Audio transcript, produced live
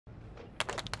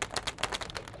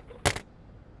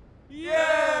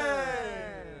Yeah!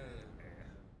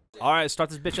 All right, start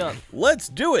this bitch up. Let's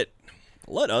do it.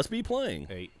 Let us be playing.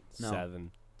 8, No.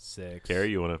 7, 6.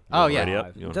 Carrie, you want to? Oh, yeah. Ready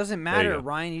up? It doesn't matter,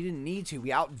 Ryan. You didn't need to.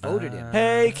 We outvoted him.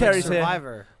 Hey, Carrie's here.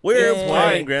 Survivor. We're Yeah.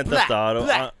 playing Grand Theft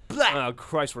Auto. Oh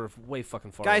Christ, we're way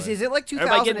fucking far Guys, away. is it like 2009?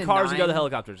 Everybody get in cars and go to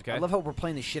helicopters, okay? I love how we're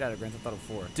playing the shit out of Grand Theft Auto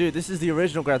 4. Dude, this is the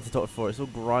original Grand Theft Auto 4. It's all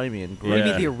grimy and What grimy. do you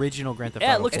Yeah. mean the original Grand Theft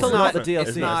Auto? Yeah, it looks It's totally not different. the DLC.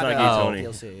 It's not Gay Tony.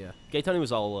 DLC, yeah. Gay Tony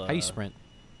was all. How do you sprint?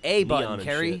 A Neon button, and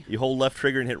Carrie. shit. You hold left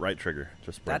trigger and hit right trigger.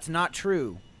 Just sprint. That's not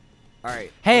true. All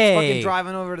right. Hey! Let's fucking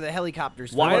driving over to the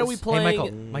helicopters. Why are fellas. we playing? Hey,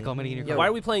 Michael, I'm gonna get in your Yo. car. Why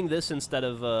are we playing this instead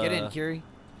of? Get in, Kiri.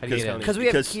 How do you get in? Because we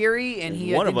have Because Kiri, and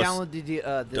he one didn't of us download the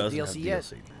doesn't DLC have yet.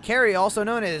 DLC. Carrie, also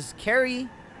known as Carrie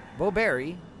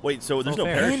Bowberry, Wait, so there's no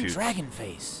fair. and parachute.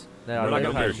 Dragonface. There We're are not no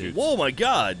gonna parachutes. parachute. Whoa, my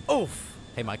God. Oof.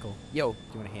 Hey, Michael. Yo. Do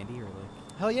you want a handy or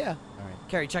like? Hell yeah. All right.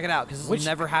 Carrie, check it out, because this will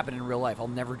never happen in real life. I'll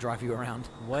never drive you around.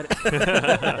 What?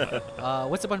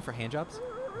 What's the button for hand jobs?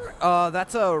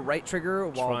 That's a right trigger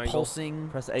while Triangle. pulsing.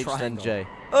 Press H, then triangle. J.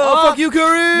 Oh, fuck you,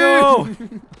 Carrie! No!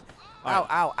 Ow, ow,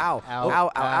 ow. Ow, ow, ow,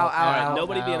 ow, All right, ow.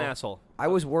 nobody be an ow. asshole. I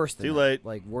was worse than Too that. late.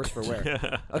 Like, worse for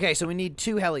wear. Okay, so we need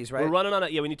 2 helis, right? We're running on a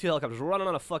we need 2 helicopters. We're running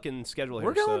on a fucking schedule here.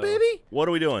 We're going, so. baby. What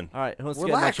are we doing? All right, who wants to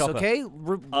get in Relax, that chopper? okay?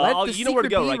 Let the you know where to secret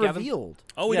go, be right, Gavin? revealed.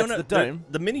 Oh, we Yeah, don't it's have the dome.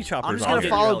 the mini choppers. I'm just on going it. to Get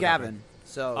your follow helicopter. Gavin.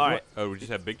 So, All right. Oh, we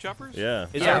just have big choppers? Yeah.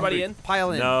 Is yeah, everybody in?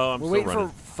 Pile in. No, I'm We're still waiting running.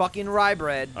 for fucking rye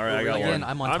bread. All right, I got Again, one.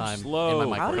 I'm on I'm time. slow. In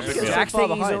my How micro. did you get Jack's so far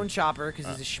taking his behind? own chopper because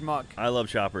he's a schmuck. I love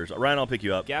choppers. Ryan, I'll pick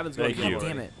you up. Gavin's going. Thank you.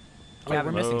 Damn it. Wait,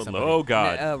 Gavin, we're missing Oh, somebody. oh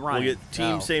God. We'll Ryan. get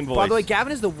team same voice. By the way,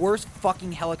 Gavin is the worst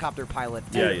fucking helicopter pilot.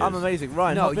 Yeah, ever. he I'm is. amazing.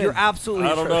 Ryan, No, hop you're in. absolutely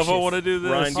I don't know if I atrocious. want to do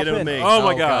this. Ryan, get Hop him in. with me. Oh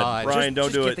my Oh, God. God. Ryan, don't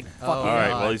Just do get it. the fuck All in. right.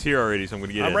 Well, he's here already, so I'm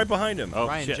gonna get I'm in. right behind him. Oh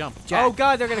Ryan, shit. jump. Jack. Oh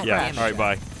God, they're gonna Yeah. crash. All right.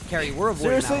 Bye. Carrie, we're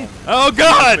avoiding Seriously? that one. Oh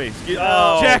God.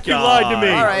 Oh, Jack, you lied to me.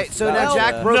 All right, so now Well,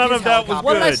 Jack broke none his of that was helicopter.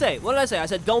 What did I Good. say? What did I say? I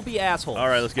said don't be assholes. All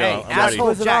right, let's go. Hey, I'm ready. asshole,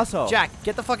 Who's an Jack, asshole? Jack,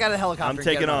 get the fuck out of the helicopter. I'm and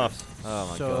get taking on off. Oh,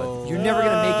 my God. So You're never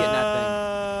going to make it in that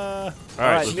All right. All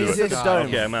right, Let's meet us do at it. the God. dome.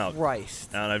 Okay, I'm out. thing. Christ.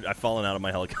 And I've fallen out of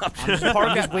my helicopter.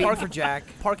 I'm just waiting for Jack.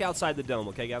 Park outside the dome,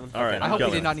 okay, Gavin? All right, I I'm hope we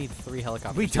going. did not need 3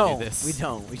 helicopters. We To do don't. this. We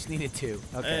don't. We just needed 2.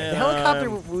 Okay. And, The helicopter,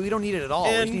 we don't need it at all. We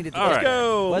just and- needed all Let's right.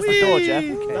 go. Where's the door, Whee! Jeff?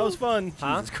 That was fun.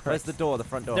 Huh? Where's the door, the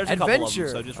front door? There's a couple of Adventure.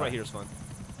 them, so just right here is fun.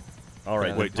 All right,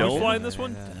 Yeah, wait, Who's don't. flying this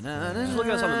one? Just look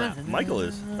at us on the map. Michael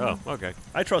is. Oh, okay.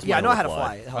 I trust Yeah, I know Michael how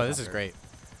to fly. Oh, this is great.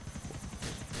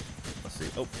 Let's see.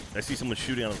 Oh, I see someone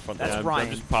shooting on the front. That's Yeah, door. I'm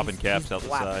Ryan. just popping He's- caps he's out the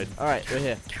flapping. side. All right, we're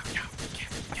here.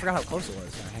 I forgot how close it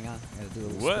was. Hang on. I gotta do a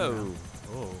little spin Whoa. around.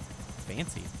 Oh,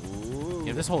 fancy. Ooh.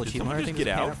 Yeah, this whole Did achievement someone thing just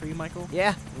get was out? for you, Michael.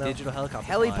 Yeah. Digital helicopter.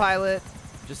 Heli fly. pilot.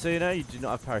 Just so you know, you do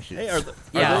not have parachutes. Hey,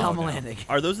 Yeah, those, helm landing.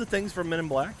 are those the things from Men in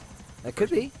Black? That could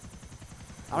be.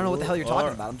 I don't know what the hell you're talking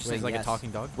Or- about. I'm just Wait, saying he's like yes. a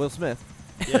talking dog. Will Smith.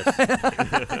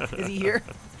 Yes. Is he here?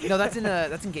 No, that's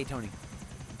in Gay Tony.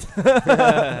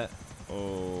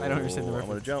 Oh, I don't understand the I'm gonna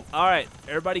reference. jump. All right,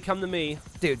 everybody come to me.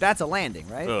 Dude, that's a landing,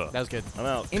 right? Ugh. That was good. I'm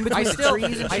out. In between the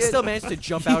trees and I shit. still managed to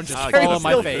jump out and just Ah, fall you on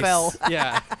my still face. fell.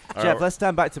 Yeah. All Jeff, right, let's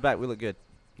stand back to back. We look good.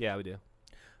 Yeah, we do.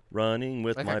 running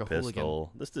with Like my a hooligan.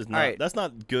 pistol. This does not. right. That's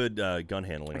not good gun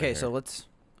handling. Okay, right so here. let's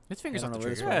His fingers I off the don't know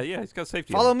where this trigger. Yeah, he's got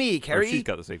safety follow on. me, Or Carrie. she's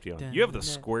got the safety on. Dun, You have the dun.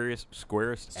 squarest ass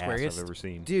Squarest? I've ever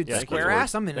seen. Dude, Yeah, square that's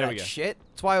ass. I'm into There that we go. shit.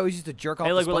 That's why I always used to jerk off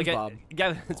Hey, the look, we're like, SpongeBob.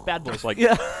 Gavin, it's Bad Boys. It's like,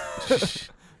 Yeah.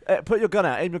 Put your gun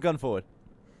out. Aim your gun forward.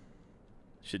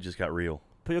 shit just got real.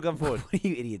 Put your gun forward. What are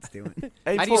you idiots doing?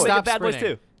 Aim How do you forward. stop Bad Boys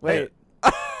sprinting? too. Wait.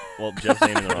 Well, Jeff's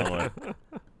aiming the wrong way.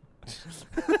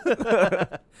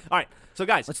 All right, so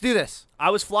guys, Let's do this. I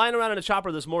was flying around in a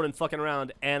chopper this morning, fucking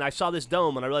around, and I saw this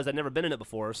dome, and I realized I'd never been in it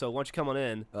before. So why don't you come on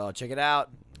in? Oh, check it out.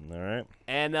 All right.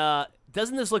 And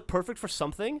doesn't this look perfect for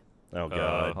something? Oh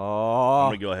god. I'm Oh.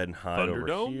 gonna go ahead and hide over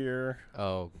Thunderdome? here.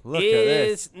 Oh. Look at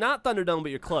this. It's not Thunderdome,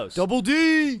 but you're close. Double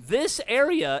D. This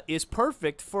area is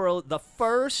perfect for the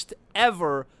first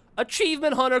ever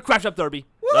Achievement Hunter Crash Up Derby.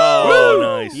 Oh,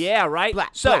 nice. Yeah, right? Black,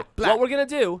 so, black, black. what we're going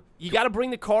to do, you got to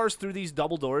bring the cars through these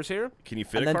double doors here. Can you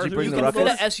fit And a then car do you through bring You these the can double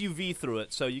fit ruffles? an SUV through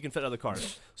it, so you can fit other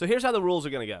cars. So here's how the rules are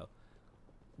going to go.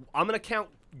 I'm going to count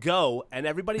go, and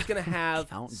everybody's going to have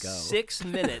Count go. 6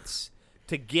 minutes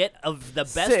to get of the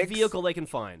best 6? vehicle they can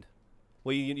find.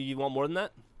 Well, you want more than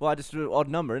that? Well, I just drew an odd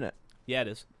number, innit? Yeah, it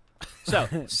is. So,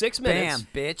 6 minutes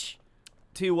Bam, bitch.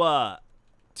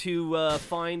 to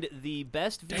find the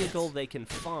best vehicle they can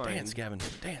find. Dance, Gavin.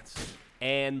 Dance.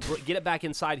 And get it back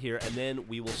inside here, and then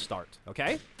we will start.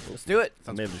 Okay? Let's do it.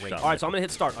 I may have just shot All right, so I'm gonna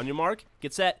hit start. On your mark,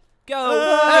 get set, go.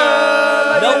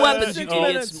 Ah! No weapons, you 6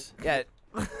 idiots. Yeah.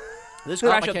 This I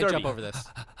crash up can't derby. jump over this.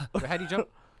 Wait, how do you jump?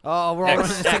 Oh, we're all running in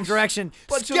the same direction.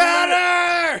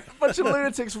 Scatter! bunch of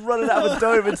lunatics running out of a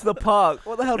dome into the park.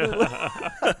 What the hell does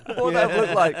what would that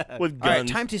look like? With All right,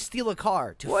 guns. time to steal a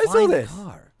car. To What is find all a this?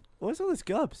 car. What's all this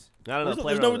gubs? I don't know. There's,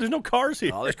 Play there's around no, with there's it. no cars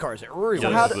here. Oh, there's cars everywhere. So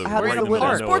Yeah, how this is how does the random winner?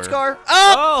 out of Sports nowhere. car.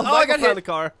 Oh, I Michael got found hit. the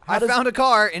car. I found a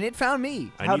car, and it found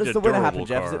me. I How need does a the winner durable happen,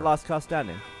 Jeff? Is it car. last car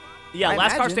standing? Yeah, I last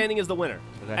car imagine. standing is the winner.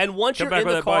 Okay. And once Come you're back in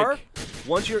with the that car, bike.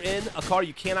 once you're in a car,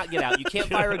 you cannot get out. You can't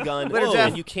fire a gun, Later, Jeff.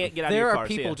 and you can't get out There of your are car.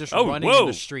 people See just Oh, running whoa. in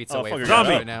the streets Oh, away from fucker, us zombie.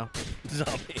 right now.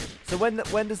 Zombie. So when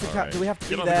does the count? right. Do we have to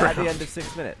Get be on the there at the ground. end of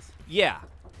 6 minutes? Yeah.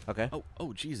 Okay.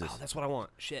 Oh, Jesus. Oh, that's what I want.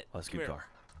 Shit. Oh, that's a Come good here. car.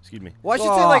 Excuse me. Well, I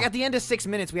should say, Oh. like, at the end of 6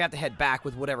 minutes, we have to head back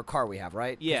with whatever car we have,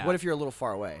 right? 'Cause Yeah. What if you're a little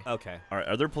far away? Okay. All right,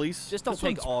 are there police? Just don't This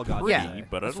take one's all goddamn Yeah. day.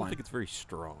 But I That's don't fine. think it's very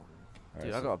strong. All right,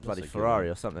 Dude, I so got a looks bloody like Ferrari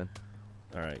you- or something.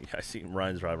 All right, yeah, I see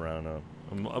Ryan's driving around a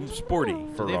I'm sporty. they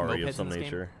have Ferrari mopeds of some in this game?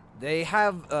 nature. They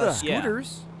have Yeah.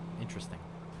 scooters. Interesting.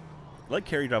 Let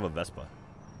Carrie drive a Vespa.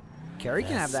 Carrie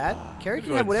can have that. Carrie Go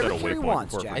can have ahead and whatever set a Carrie waypoint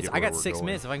wants, before I Jack. forget I got where we're 6 going.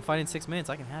 minutes. If I can find it in 6 minutes,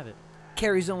 I can have it.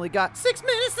 Carrie's only got 6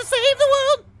 minutes to save the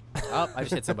world. Oh, I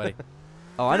just hit somebody.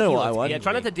 Oh, I know what I want. Yeah,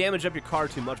 try not to damage up your car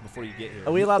too much before you get here.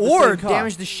 Are we allowed Or the same car?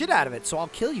 damage the shit out of it, so I'll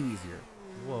kill you easier.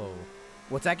 Whoa.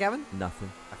 What's that, Gavin?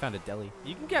 Nothing. I found a deli.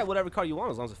 You can get whatever car you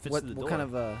want as long as it fits What, to the what door. kind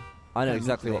of I know Kind of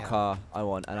exactly look what they car I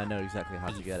want, and I know exactly how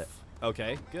to get it.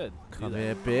 Okay, good. Do Come that.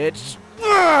 here, bitch.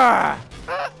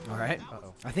 All right.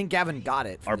 I think Gavin got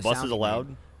it. from Are the buses sound he allowed?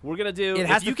 made. We're gonna do. It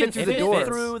has if to you fit can through the fit door.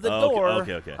 through the Oh, door.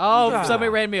 okay. Oh, Ah. somebody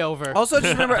ran me over. Also,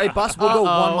 just remember, a bus will go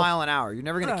 1 Uh-oh. mile an hour. You're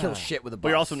never gonna kill Ah. shit with a bus. But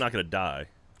you're also not going to die.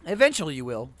 Eventually, you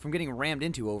will from getting rammed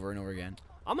into over and over again.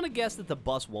 I'm gonna guess that the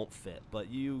bus won't fit, but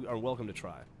you are welcome to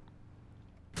try.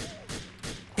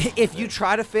 If you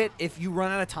try to fit, if you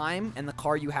run out of time and the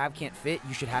car you have can't fit,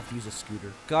 you should have to use a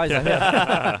scooter. Guys,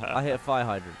 I hit a fire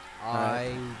hydrant.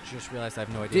 I just realized I have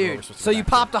no idea where we're Dude, supposed to so go you back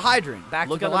popped a hydrant. Back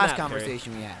Look to on the the last map, Carrie.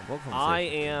 conversation we had. What I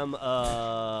conversation?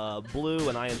 am blue,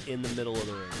 and I am in the middle of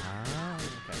the ring. Ah,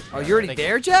 okay. Oh, you're already Thank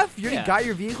there, Jeff? You already Yeah. got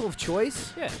your vehicle of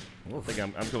choice? Yeah. I think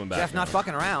I'm coming back. Jeff, not now.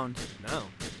 fucking around. No.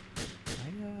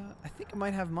 I think I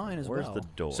might have mine as Where's well. the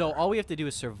door? So all we have to do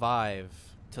is survive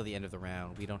till the end of the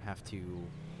round. We don't have to.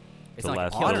 It's The not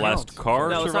last, like I the don't last know. car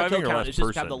No, it's not surviving kill or count. last It's just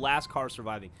person? have the last car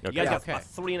surviving. You Okay. guys Yeah, got okay. about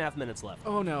 3.5 minutes left.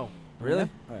 Oh no. Really?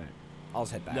 All right. I'll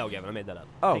just head back. No, Gavin, I made that up.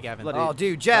 Oh, Hey, Gavin. bloody- Oh,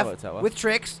 dude, that Jeff, worked out well. with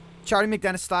tricks, Charlie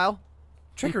McDonough style,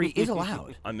 trickery is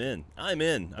allowed. I'm in.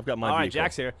 I've got my All right, vehicle.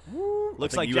 Jack's here.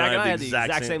 Looks think like you Jack and and I I have had the the exact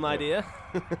exact same- same idea.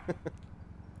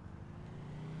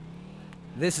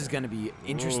 This is going to be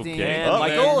interesting. Okay. And Oh,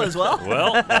 Michael man. as well.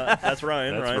 Well, That's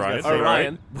Ryan. That's Ryan's Ryan. got All Or same,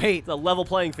 Ryan. Wait, It's a level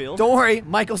playing field. don't worry.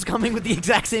 Michael's coming with the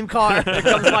exact same car. Here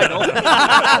comes Michael.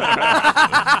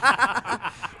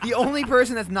 The only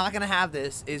person that's not going to have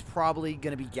this is probably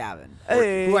going to be Gavin,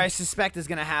 Hey. who I suspect is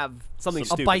going to have Something a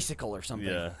stupid. bicycle or something.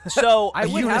 Yeah. So I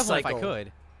would have one if I unicycle.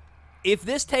 could. if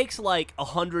this takes like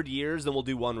 100 years, then we'll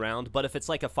do one round. But if it's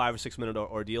like a 5 or 6 minute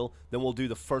ordeal, then we'll do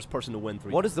the first person to win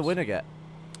 3 What does the times. winner get?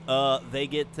 They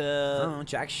get Oh,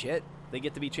 jack shit. they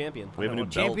get to be champion. We have a new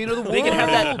belt. Champion of the world. They can have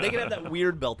that. They can have that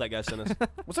weird belt that guy sent us. Well,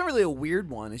 it's not really a weird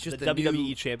one. It's just The the WWE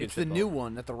new, Championship It's the belt. new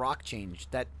one that The Rock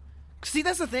changed. That. See,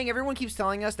 that's the thing. Everyone keeps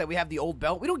telling us that we have the old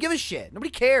belt. We don't give a shit. Nobody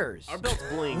cares. Our belt's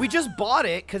bling. We just bought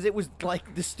it because it was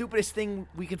like the stupidest thing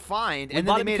we could find, We and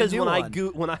bought then they it made a because new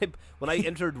when one. when I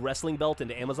entered wrestling belt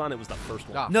into Amazon, it was the first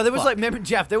one. Ah, No, there was fuck. like, remember,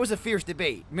 Jeff, there was a fierce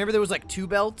debate. Remember there was like 2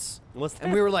 belts? What's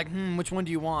And we were like, which one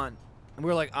do you want? And we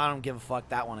were like, I don't give a fuck,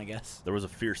 that one, I guess. There was a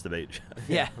fierce debate.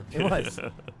 Yeah, it was.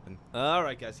 All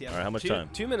right, guys. Yeah. All right, how much 2 time?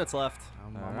 2 minutes left.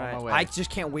 I'm All on right. my way. I just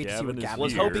can't wait to see Gavin what is Gavin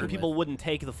Was here. hoping people wouldn't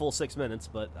take the full 6 minutes,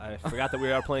 but I forgot that we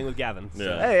are playing with Gavin. So.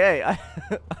 Yeah. Hey, I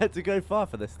had to go far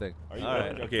for this thing. Are you All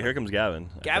right. Okay, here comes Gavin.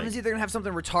 I Gavin's think. either gonna have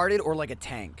something retarded or like a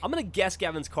tank. I'm gonna guess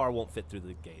Gavin's car won't fit through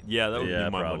the gate. yeah, that would Yeah,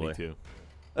 be my probably. money too.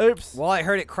 Oops. Well, I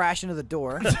heard it crash into the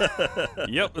door.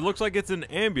 Yep, it looks like it's an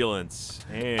ambulance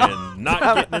and not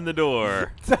getting in the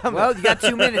door. Well, you got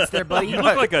 2 minutes there, buddy. You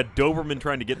look like a Doberman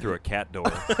trying to get through a cat door.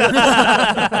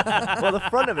 Well, the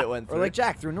front of it went Or through. like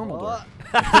Jack through a normal door.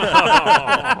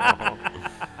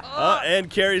 And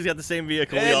Carrie's got the same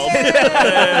vehicle we all did.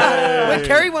 Wait,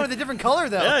 Carrie went with a different color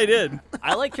though. Yeah, he did.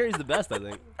 I like Carrie's the best, I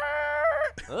think.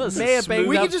 Oh, this is May have been- smooth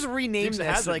We out- could just rename Dukes of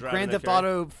this Hazzard like driving Grand that Theft Carrie.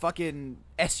 Auto fucking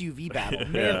SUV battle.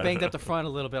 May Yeah. have banged up the front a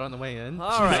little bit on the way in.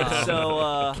 All right,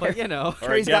 so But you know. All right,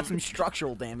 Carrie's got Gavin- some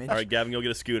structural damage. All right, Gavin, go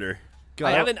get a scooter.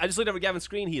 I just looked over Gavin's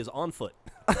screen. He is on foot.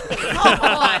 Come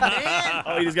on, man.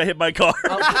 Oh, he just got hit by a car.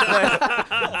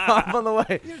 I'm on the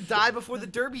way. You're gonna die before the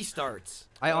derby starts.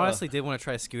 I honestly did want to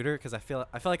try a scooter because I feel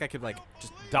like I could like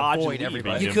just Dodge and avoid leave.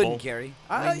 everybody. You Simple. couldn't, Carrie.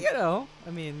 You know, I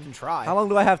You mean, can try. How long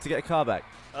do I have to get a car back?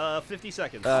 50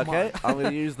 seconds. Okay, I'm going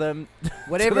to use them.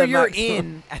 Whatever their you're maximum.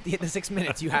 in at the end of 6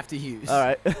 minutes, you have to use. All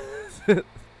right.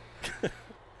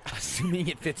 Assuming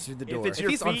it fits through the door. If it's your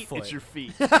he's on feet, foot. it's your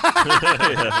feet.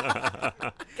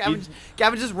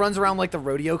 Gavin just runs around like the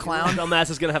rodeo clown. Dumbass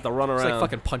is gonna have to run It's around. like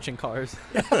fucking punching cars.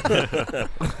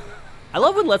 I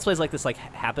love when Let's Plays like this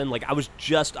happen. Like I was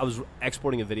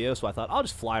exporting a video, so I thought I'll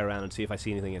just fly around and see if I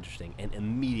see anything interesting, and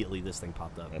immediately this thing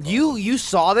popped up. You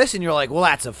saw this and you're like, well,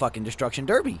 that's a fucking destruction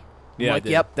derby. I'm Yeah, I like, did.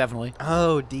 yep, definitely.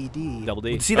 Oh, DD. Double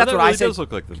D. See, Oh, that's that what I really said. does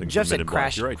look like the thing Jeff from said Men in Black.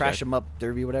 crash, You're right, crash Jack. him up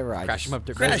derby, whatever. Crash him up.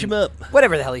 Crash him up.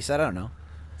 Whatever the hell he said, I don't know.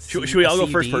 Should we all go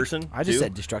CD? first person? I just too?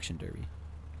 said destruction derby.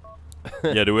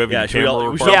 Yeah, do we have Yeah, any should we all-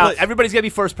 camera we should report? all- Yeah, everybody's gonna be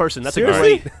first person. That's a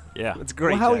Seriously? great. Yeah. That's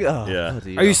great. Well, how we? Jack. Oh, Yeah.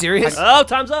 bloody Are you hell. serious? Oh,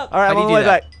 time's up. All right, How I'm do on you my do way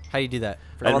that? back. How do you do that?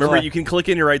 And on the remember, way. you can click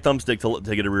in your right thumbstick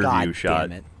to get a review God shot.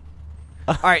 damn it.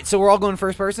 All right, so we're all going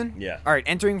first person? Yeah. All right,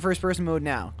 entering first person mode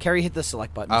now. Carrie, hit the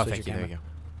select button. Oh, switch thank your you. There camera. you go.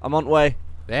 I'm on the way.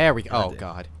 There we go. Oh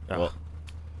God. Well,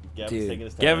 Gavin's Dude. taking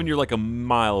his time. Gavin, you're like a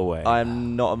mile away.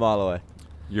 I'm not a mile away.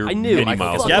 You're I knew. many I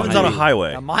miles fucking away. Gavin's on a knew.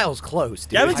 highway. A mile's close,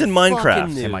 dude. Gavin's in I fucking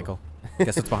Minecraft. knew. Hey, Michael.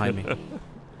 Guess what's behind me?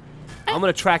 I'm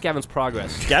gonna track Gavin's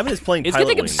progress. Gavin is playing It's gonna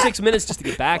Pilot take him Wings. 6 minutes just to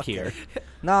get back here.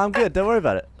 Nah, I'm good. Don't worry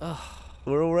about it.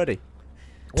 We're all ready.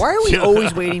 Why are we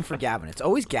always waiting for Gavin? It's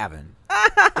always Gavin.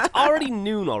 It's already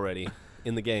noon already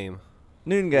in the game.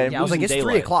 Noon game. Yeah, I was like, losing it's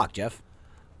 3 daylight. o'clock, Jeff.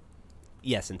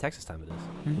 Yes, in Texas time it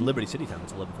is. In Liberty City time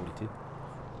it's 11:42.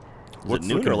 What's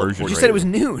the noon or conversion 11:40? You rate? said it was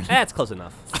noon. That's close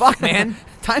enough. Fuck, man.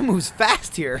 Time moves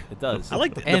fast here. It does. I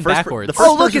like the And first backwards. the first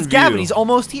Oh, look, person it's Gavin. view. He's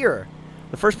almost here.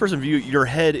 The first person view, your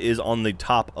head is on the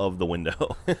top of the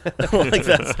window. Like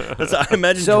that's I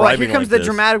imagine So driving here comes like the this.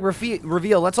 dramatic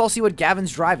reveal. Let's all see what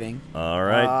Gavin's driving. All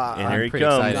right, and I'm here he pretty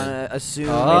comes. I'm excited. gonna assume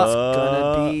Oh. it's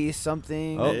gonna be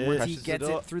something Oh, once he presses the gets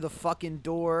door. it through the fucking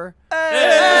door.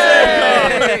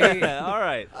 Hey! All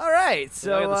right. All right,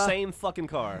 So I so got the same fucking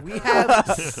car. we have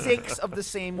 6 of the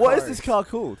same What is cars. this car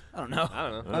called? I don't know. I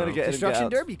don't know. I'm gonna get in and get Destruction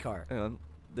out. Derby car. Hang on.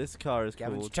 This car is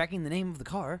Gavin's called checking the name of the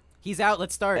car. He's out.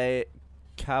 Let's start. a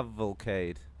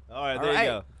cavalcade. All right, All there right. you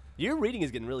go. Your reading is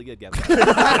getting really good, Gavin.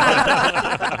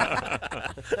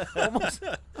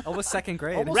 Almost second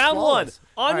grade. Almost Round flawless.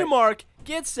 1. On your right. mark,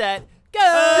 get set, go!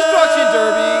 Destruction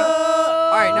Derby.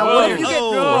 All right, now what if you get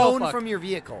Oh, thrown fuck. from your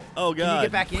vehicle? Oh Can god. you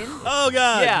get back in? Oh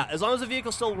god. Yeah, as long as the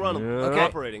vehicle's still running, Yeah.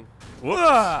 operating. Whoa.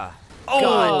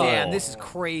 God damn, this is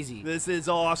crazy. This is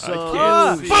awesome.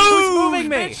 can't see. Who's moving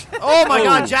me? Oh my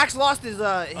God, Jack's lost his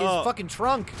fucking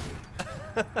trunk.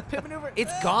 Pit maneuver.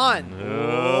 It's gone.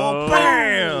 Oh,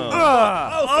 Bam.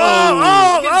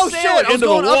 Oh Getting shit! I was into the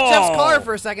going up Jeff's wall. car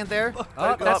for a second there. Oh,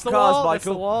 that's up the cars, wall. That's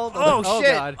the Michael. wall. Oh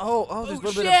shit! God. Oh, there's a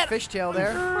little bit shit. of fishtail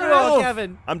there. Oh,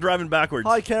 Kevin. I'm driving backwards.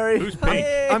 Hi, Carrie. Who's pink?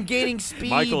 I'm gaining speed.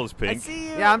 Michael is pink. See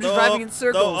you. Yeah, I'm just driving in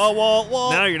circles. Oh,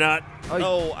 wall. Now you're not.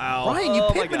 Oh, ow. Ryan, you Oh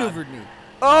my pit God. maneuvered me.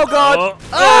 Oh God.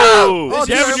 Oh, dude,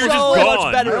 Gavin, I'm you're so just much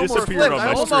gone. better. You I almost disappeared flipped. on I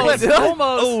my almost screen. flipped.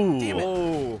 Almost. Oh. Damn it.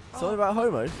 Oh. Something about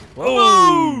homos.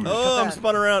 Oh. Oh, I'm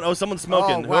spun around. Oh, someone's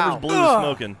smoking. Oh, wow. Whoever's blue is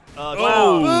smoking.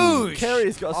 Oh. Boosh.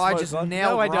 Carrie's got a Oh, I smoke just on.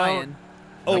 nailed No, I don't. Ryan.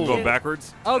 I'm Oh. going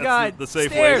backwards. Oh, That's God. the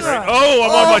safe Stairs. way. Right? Oh, I'm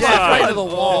on my Jeff, right side. into the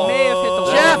wall. May have hit the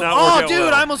wall. Jeff, Not work oh out dude,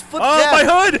 well. I almost flipped Oh, Jeff. my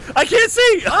hood! I can't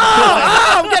see.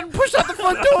 I'm getting pushed out the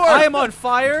front door. I am on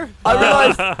fire. I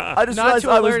realized. I just Not realized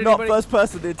to I was alert not anybody. first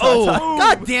person the entire Oh. time.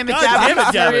 God damn it, God Gavin. damn it, Are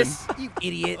you Gavin. serious? You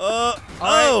idiot.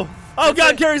 Oh,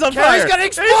 God, Carrie's on Carrie's fire. gonna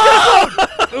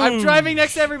explode. I'm driving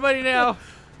next to everybody now.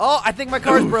 Oh, I think my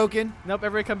car's broken. Nope,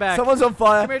 everybody come back. Someone's on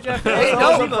fire. Come here, Jeff. Hey, Someone's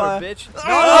no, on You mother fire. bitch.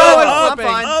 I'm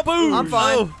flipping. fine. Oh, I'm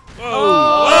fine.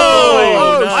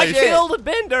 Oh, I nice. killed a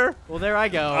bender. Well, there I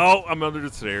go. Oh, I'm under the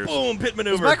stairs. Boom, pit Is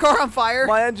maneuver. my car on fire?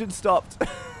 My engine stopped.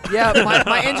 Yeah,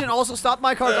 my engine also stopped.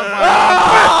 My car's on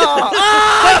fire.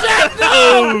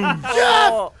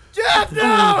 Oh. Jeff,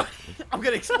 no! I'm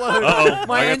gonna explode. Uh-oh,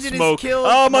 My I got engine smoke. is killed.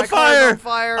 Oh, I'm my on car's fire. on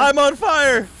fire. I'm on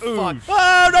fire. Fuck.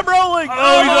 Oh, I'm rolling.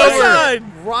 Oh, he's my over. side.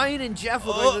 Ryan and Jeff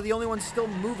look like they're the only ones still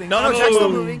moving. No, Oh, no, Jack's still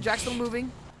no. moving. Jack's still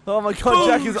moving. Oh my God,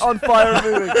 Jack is on fire and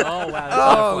moving. Oh, wow. There's a lot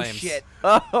of Oh flames. shit.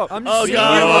 Oh. I'm Oh, seeing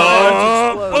God.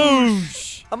 my engine explode.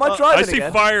 Am I driving I see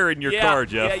again? fire in your Yeah, car,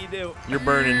 Jeff. Yeah, you do. You're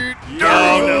burning. No.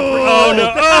 Oh,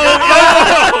 no.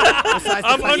 Besides the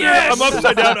I'm fact- under. Yes. I'm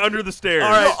upside down under the stairs. All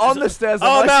right. You're on the stairs. Oh,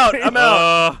 on I'm my out. screen. I'm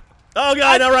out. Oh,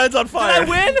 God, now Ryan's on Did fire. I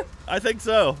win? I think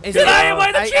so. Is Did it- I? Am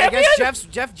I the I champion? guess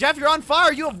Jeff, you're on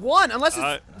fire. You have won. Unless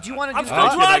it's, do you want to I'm do still How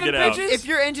can I driving, get out? bitches. If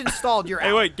your engine's stalled, you're Hey,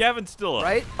 out. wait, Gavin's still up.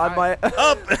 Right? I might.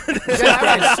 Up. Jeff,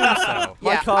 I assume so.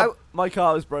 yeah, My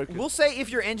car was broken. we'll say if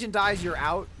your engine dies, you're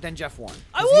out. Then Jeff won.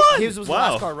 I won! His was the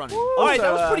Wow. last car running. All right, that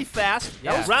Also, was pretty fast.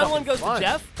 That was Round fucking one goes fun. to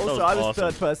Jeff. Also, was I was awesome.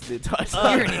 third person the entire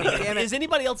time. You're an idiot. Damn it. Is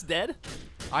anybody else dead?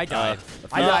 I died.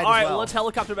 I died as all right, well. let's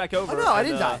helicopter back over. Oh no, I and,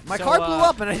 didn't die. My so, car blew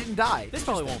up and I didn't die. This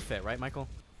probably won't fit, right, Michael?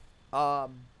 That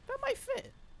might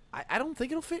fit. I don't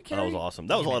think it'll fit, That Carrie. was awesome.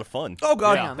 That was a lot of fun. Oh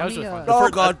god. Yeah. That was really fun. Oh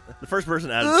god. The first person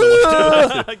added so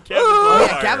much to it. Gavin's Oh, on yeah,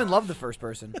 fire. Gavin loved the first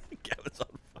person. Gavin's on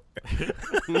fire.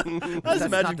 I just That's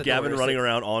imagine not the Gavin door, is running it?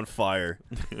 around on fire.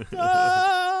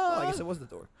 Oh, I guess it was the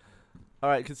door. All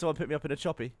right, can someone pick me up in a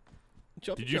choppy?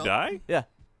 Did you die? Yeah.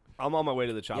 I'm on my way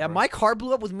to the chopper. Yeah, my car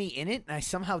blew up with me in it, and I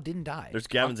somehow didn't die. There's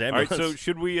Gavin's All right, ambulance. so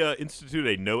should we institute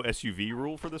a no SUV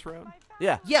rule for this round?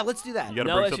 Yeah. Yeah, let's do that. You got to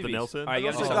No bring SUVs. something else in? All right,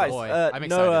 you gotta So do Oh, guys, boy. I'm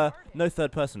no excited. no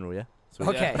third person rule, yeah. Sweet.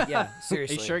 Okay, yeah, Are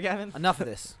seriously. you sure, Gavin? Enough of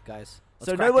this, guys.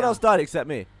 Let's So crack no one down. else died except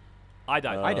me. I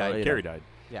died. I died. you Carrie know. died.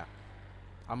 Yeah.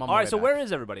 I'm on All my right, way so back. where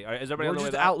is everybody? All right, is everybody We're on the way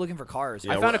just back? out looking for cars.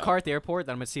 Yeah, I found a we're- car at the airport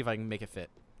that I'm gonna see if I can make it fit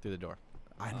through the door.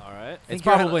 All right. It's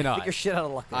you're out of- probably I not. think you're shit out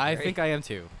of luck there, I Carrie. think I am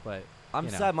too, but I'm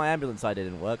you know. sad my ambulance I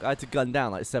didn't work. I had to gun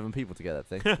down like 7 people to get that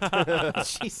thing.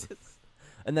 Jesus.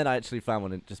 And then I actually found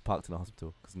one and just parked in a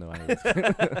hospital because no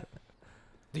ambulance.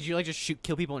 Did you like just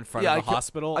kill people in front Yeah, of I the kill-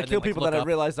 hospital? I and killed then, like, people look that I up?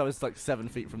 realized I was like 7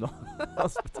 feet from the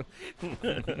hospital.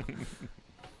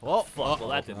 Well, fuck. Well,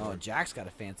 that didn't Oh, work. Jack's got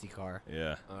a fancy car.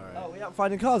 Yeah. All right. Oh, we out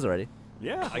finding cars already?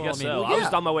 Yeah. I guess I mean, so. well, I was yeah.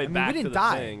 just on my way I mean, we back to didn't the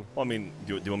die. thing. Well, I mean,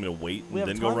 do you want me to wait We and have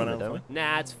then go time run limit, out? don't we?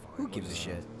 Nah, it's fine. Who gives a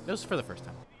shit? It was for the first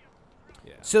time.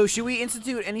 Yeah. So should we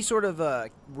institute any sort of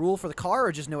rule for the car,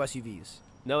 or just no SUVs?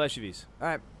 No SUVs. All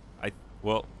right.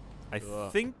 I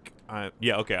think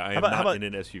yeah, okay, I am about- how not about- in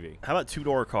an SUV. How about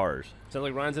 2-door cars? Sounds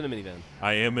like Ryan's in a minivan.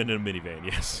 I am in a minivan,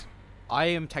 yes. I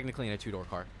am technically in a 2-door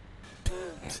car.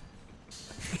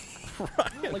 I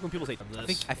don't like when people say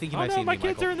I think you Oh might no, see my me,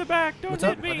 kids Michael. are in the back. Don't What's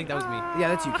hit up? me. I think that was me. Yeah,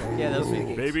 that's you, Carrie. Yeah, that was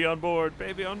me. Baby on board.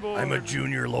 Baby on board. I'm a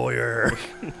junior lawyer.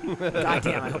 God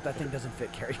damn, I hope that thing doesn't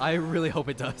fit, Carrie. I really hope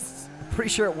it does. Pretty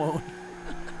sure it won't.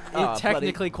 Ah, It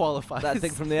technically qualifies. That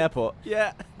thing from the airport.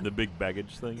 Yeah. The big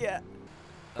baggage thing. Yeah.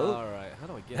 All right. How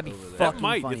do I get That'd be over there? That fucking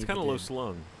might. funny It's if kind of it low did.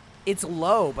 slung. It's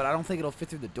low, but I don't think it'll fit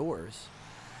through the doors.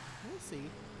 We'll see.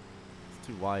 It's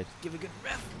too wide. Give a good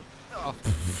ref. Oh.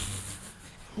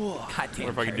 God damn.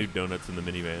 Or if I can do donuts in the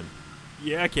minivan.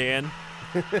 Yeah, I can.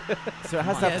 So it has to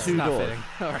Yeah, have it's 2 not doors. fitting.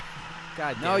 All right.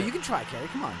 God damn No, it. you can try, Carrie.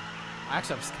 Come on.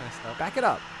 Actually, I'm just kind of stuck. Back it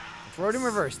up. Throw it in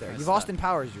reverse there. Kinda You've stuck. Austin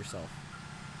Powers yourself.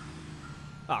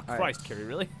 Ah, right. Christ, Carrie,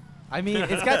 really? I mean,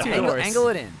 it's got 2 Angle, doors. angle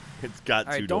it in. It's got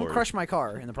All 2 right, doors. don't crush my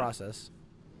car in the process.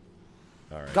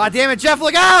 All right. God damn it, Jeff,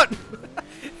 look out!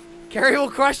 Carrie will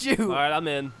crush you. All right, I'm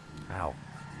in. Ow.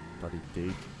 Bloody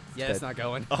dude. Yeah, it's not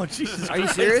going. Oh Jesus! Are you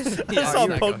Christ. serious? I Yeah, saw you're him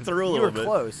not poke going. through a You little were bit.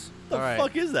 close. The All right.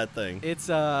 fuck is that thing? It's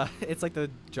like the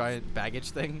giant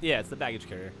baggage thing. Yeah, it's the baggage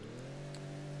carrier.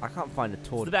 I can't find a It's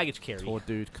tall, the baggage carrier. tall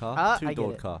dude car. I get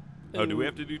 2-door it. car. Oh, do we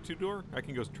have to do 2-door? I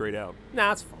can go straight out.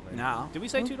 Nah, it's fine. No. Did we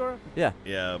say 2-door? Yeah.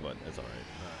 Yeah, but it's all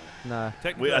right. Nah.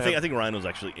 Technically, I think Ryan was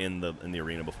actually in the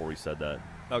arena before we said that.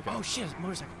 Okay. Oh shit! It's a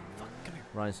motorcycle. Fuck, come here.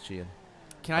 Ryan's cheating.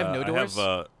 Can I have no doors?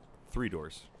 I have 3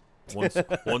 doors.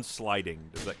 One's sliding.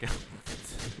 Does that count?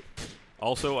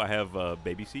 Also, I have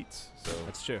baby seats. So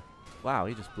That's true. Wow,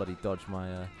 he just bloody dodged my.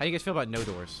 How do you guys feel about no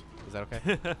doors? Is that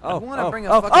okay? Oh, I want to bring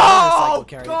a oh, fucking motorcycle,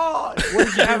 Carrie. God! What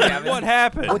did you do, Gavin? what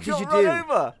happened? What did you Got run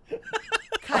do? over.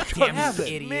 God damn What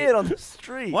you, Me idiot. on the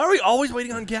street. Why are we always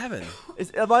waiting on Gavin?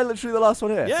 Am I literally the last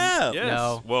one here? Yeah. Yes.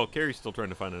 No. Well, Carrie's still trying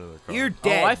to find another car. You're Oh,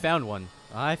 dead. I found one.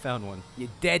 I found one. You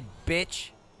dead bitch.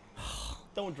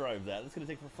 Don't drive that. It's gonna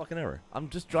take for fucking ever. I'm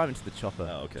just driving to the chopper,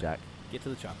 Oh, okay. Jack. Get to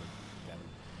the chopper.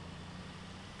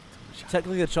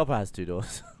 Technically, the chopper has 2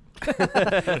 doors. No,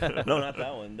 not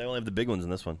that one. They only have the big ones in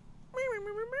this one.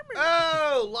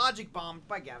 Oh, logic bombed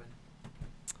by Gavin.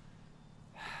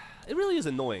 It really is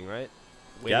annoying, right?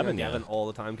 Waiting Gavin, on yeah. Gavin all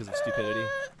the time because of stupidity.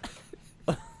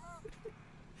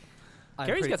 I'm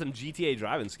Carrie's pretty, got some GTA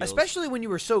driving skills. Especially when you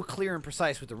were so clear and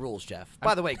precise with the rules, Jeff.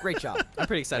 By the way, great job. I'm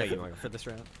pretty excited Thank you, Michael. for this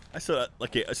round. I saw.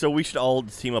 Okay, so we should all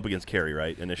team up against Carrie,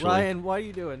 right? Initially. Ryan, what are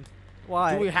you doing?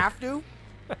 Why? Do we have to?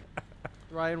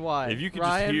 Ryan, why? If you could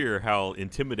Ryan? just hear how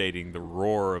intimidating the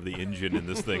roar of the engine in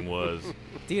this thing was.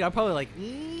 Dude, I'm probably like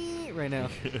right now.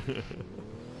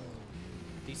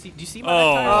 Do you see my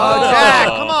Oh. tire? Oh, Jack,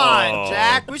 come Oh. on,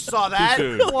 Jack. We saw that.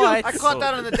 soon. What? I caught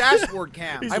that on the dashboard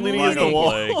cam. He's I'm leaning leaning. against the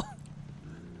wall. Play.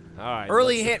 All right.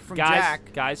 Early let's- hit from guys,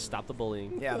 Jack. Guys, stop the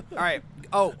bullying. Yeah. All right.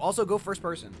 Oh, also go first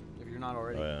person if you're not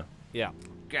already. Oh yeah. Yeah.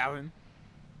 Gavin.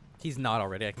 He's not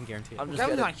already. I can guarantee it. I'm just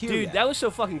Gavin's getting, not here Dude, yet. that was so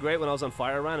fucking great when I was on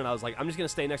fire Ryan, and I was like, I'm just gonna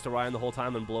stay next to Ryan the whole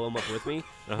time and blow him up with me.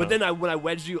 Uh-huh. But then when I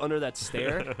wedged you under that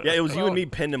stair, Yeah, it was you Well, and me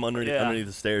pinned him underneath, yeah. underneath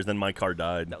the stairs. Then my car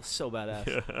died. that was so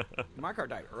badass. My car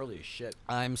died early as shit.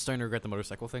 I'm starting to regret the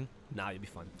motorcycle thing. Nah, you'd be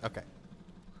fun. Okay.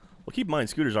 Well, keep in mind,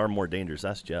 scooters are more dangerous.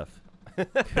 That's Jeff.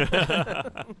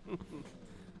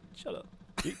 Shut up.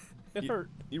 You- It you- hurt.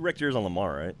 You wrecked yours on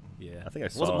Lamar, right? Yeah. I think I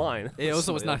It wasn't saw. mine. It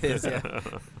also was not his. Yeah.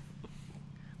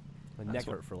 My neck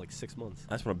hurt for like 6 months.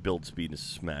 I just want to build speed and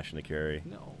smash into Carrie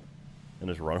No. and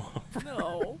just run off.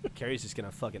 No. Carrie's just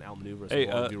gonna fucking outmaneuver us. Hey,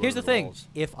 while we Here's run the thing. walls.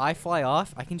 If I fly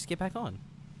off, I can just get back on.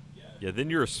 Yeah, then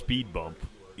you're a speed bump.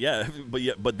 Yeah,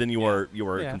 but then you are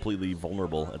Yeah. completely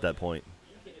vulnerable at that point.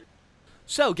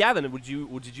 So, Gavin, did you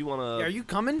want to Are you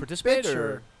coming? participate bitch,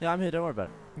 or? Yeah, I'm here. Don't worry about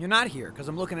it. You're not here because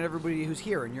I'm looking at everybody who's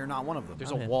here and you're not one of them.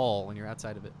 There's I'm a in. wall when you're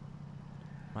outside of it.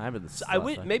 I'm in the. So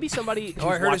maybe somebody who's Oh,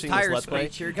 I heard his watching tires this Let's Play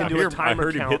screech. Here he can comes. do a I timer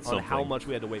heard him count hit on how something. much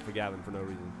we had to wait for Gavin for no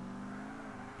reason.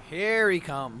 Here he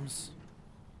comes.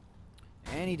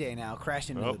 Any day now, crashed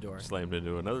into Oh, the door. slammed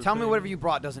into another. Tell me thing. whatever you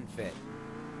brought doesn't fit.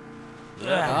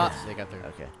 Ah, they got there.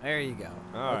 Okay. There you go.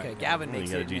 All right, okay, Gavin Well, you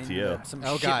makes got it a in GTO. some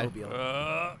Oh, God.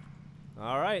 shitmobile.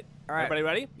 All right. All right. Everybody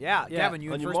ready? Yeah, Yeah. Gavin, you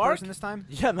On in your first mark. person this time?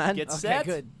 Yeah, man. Get Okay, set.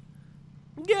 good.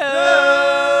 Go!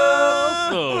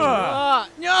 Oh.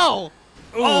 No!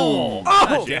 Oh.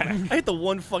 Oh! Jack. I hit the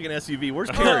one fucking SUV. Where's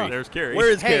Carrie? There's Carrie. Where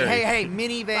is Hey, Carrie? hey, hey, Not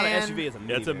minivan. an SUV, it's a minivan.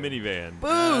 That's a minivan.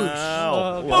 Boosh.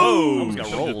 Ow. Whoa. Almost got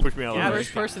Something just rolled. pushed me out of Yeah, the way.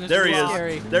 First person is There he really is.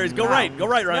 scary. There he is. Go right. Go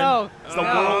right, Ryan. No. It's the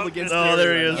world against Oh, Carrie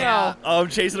there he right is. now. No. Oh, I'm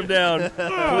chasing him down.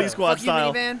 Police squad Fuck you,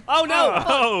 style. minivan. Oh, no!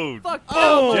 Oh. Fuck!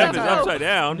 Oh, Jeff is no. upside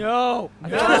down. No. No.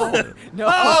 No.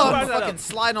 Oh, I'm Right fucking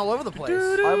sliding all over the place.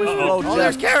 I was rolled. Oh,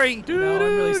 there's Carrie. No, I'm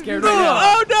really scared right now.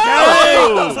 Oh, no!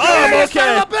 Oh. Oh, I'm Carrie, okay.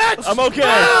 son of a bitch. I'm okay.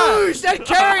 Boosh! That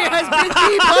Carrie has been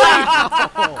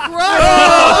debunked. Christ.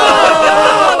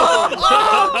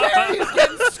 Oh, Carrie is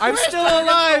getting squished. I'm still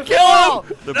alive. Kill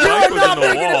him. The You bike are was not in the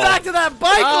making it wall. back to that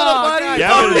bike, little buddy. God.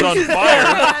 Gavin is on fire.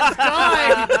 Has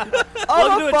died.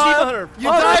 Welcome to Achievement Hunter. You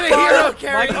died a hero,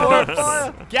 Carrie.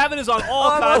 Gavin is on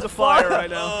all kinds of fire right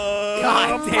now.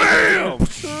 God damn. Bam.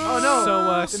 Oh no.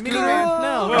 So, The Scooter, minivan.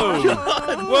 no. Whoa.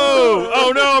 Whoa.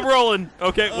 Oh, no, I'm rolling.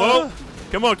 Okay, whoa.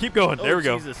 Come on, keep going. There we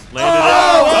go. Jesus. Landed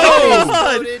Oh,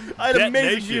 God. Exploded. I had an amazing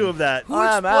Detonation. view of that. Who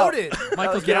I am out. exploded?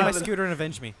 Michael, was get on my Gavin. scooter and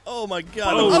avenge me. Oh, my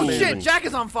God. Oh, that was Oh amazing. shit, Jack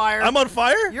is on fire. I'm on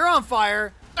fire? You're on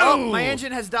fire. Oh, my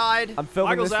engine has died. I'm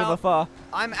filming Michael's this from out. afar.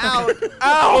 I'm out.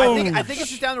 Ow. I think it's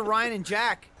just down to Ryan and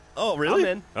Jack. Oh, really?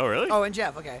 I'm in. Oh, really? Oh, and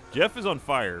Jeff. Okay. Jeff is on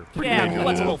fire. Yeah,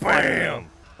 let's go Bam.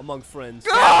 among friends.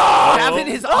 Gavin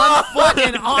is on foot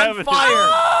and on Gavin. fire.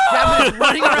 Gavin is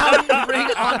running around the ring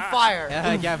on fire.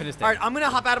 Gavin is dead. All right, I'm gonna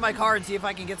hop out of my car and see if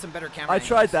I can get some better camera. I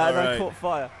tried angles. that and I Alright. caught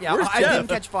fire. Yeah, Where's I Jeff? didn't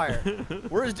catch fire.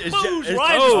 Where is Boosh, is-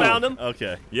 Ryan oh. just found him.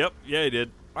 Okay. Yep. Yeah, he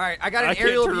did. All right, I got I an can't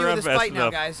aerial turn view of around this fast fight now,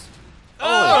 enough. guys.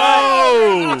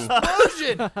 Oh.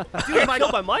 Explosion! Dude, my,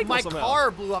 Killed by Michael my somehow. car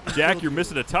blew up. and Jack, killed you're me.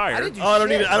 missing a I tire. didn't do Oh, I don't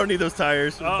shit. need. I don't need those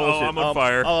tires. Uh-oh, Bullshit. I'm on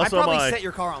fire. Oh, I so am probably I. set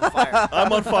your car on fire.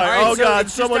 I'm on fire. All right, Oh so God,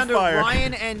 it's just someone's down to fire.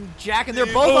 Ryan and Jack, and they're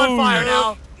both on fire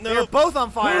now. No. They're both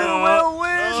on fire. Who will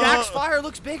win? Jack's fire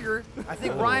looks bigger. I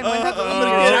think Ryan might have the I'm lead gonna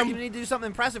here. get Jack, him. you need to do something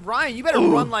impressive. Ryan, you better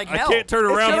run like I hell. can't turn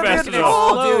around gonna be fast a enough.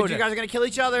 Oh, Explode. dude, you guys are gonna kill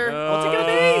each other. What's it gonna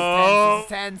be? It's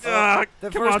tense. Ah,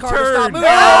 The come first on, car to stop turn. moving.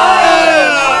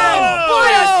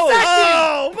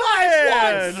 Oh, By a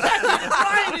man. second!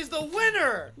 Ryan is the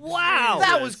winner! Wow.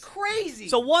 That was crazy!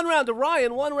 So 1 round to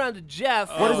Ryan, 1 round to Jeff.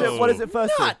 What is it? What is it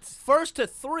first to? nuts! First to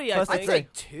 3, I First to think. I'd say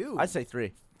 2. I'd say 3.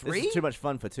 This Three? is too much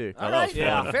fun for 2. All that right, was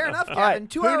Yeah. fun. fair enough, All Gavin. right,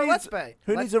 2 who hour needs- Let's Play.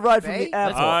 Who Let's needs a ride from bake? the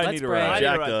airport? I Let's need a break. ride.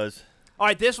 Jack Right. does. All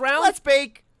right, this round. Let's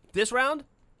bake! This round.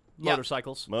 Yeah.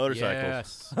 Motorcycles. Motorcycles.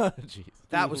 Yes. Jeez.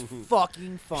 That was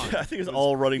fucking fun. I think it's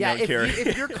all running Yeah, down Carrie.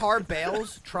 if your car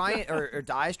bails, try it or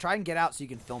dies, try and get out so you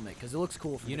can film it because it looks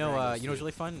cool. From You different know angles, what's too.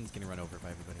 really fun? It's getting run over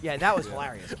by everybody. Yeah, that was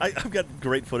hilarious. I've got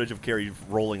great footage of Carrie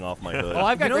rolling off my hood. Oh,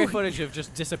 I've got You know great who- footage of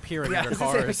just disappearing Yeah, under I was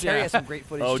gonna say, cars. Carrie Yeah. has some great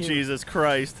footage Oh, too. Jesus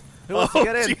Christ. Who wants to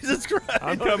get in? Jesus Christ.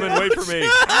 I'm coming. Wait for me.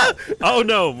 Oh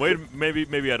no! Wait.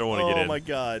 Maybe I don't want to get Oh, in. my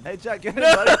God. Hey, Jack, get in,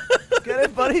 buddy. Get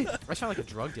in, buddy. I sound like a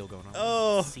drug deal going on.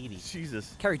 Oh, Seedy.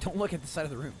 Jesus. Carrie, don't look at the side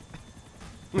of the room.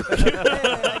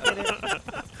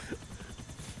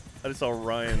 I just saw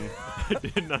Ryan. I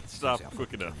did not stop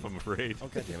quick enough. I'm afraid. Oh,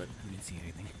 God damn it. You didn't see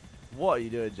anything. What are you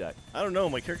doing, Jack? I don't know.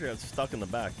 My character got stuck in the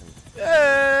back.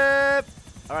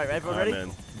 All right, everyone I'm ready?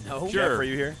 in. No. Sure. Jeff, are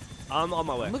you here? I'm on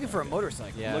my way. I'm looking for a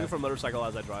motorcycle. Yeah. I'm looking for a motorcycle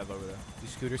as I drive over there. Do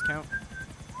scooters count?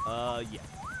 Yeah.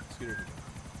 Scooter.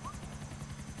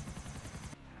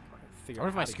 I wonder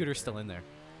if my scooter's still in there.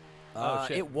 Oh,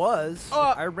 shit. It was. Oh.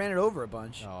 I ran it over a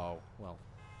bunch. Oh, well.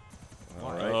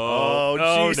 All right. Oh, Oh,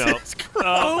 no. Jesus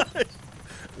Christ.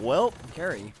 Well,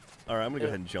 Carrie. all right. I'm going to go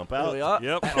ahead and jump Here we out. are.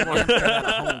 Yep.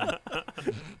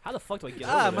 How the fuck do I get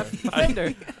Ah, over my there?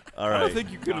 fender. All I right. don't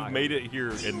think you could have made it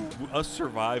here and us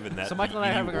survive in that. So Michael and I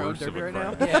are be having our own worse of derby a right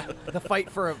now? crime. Yeah, the fight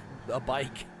for a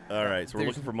bike. All right. So we're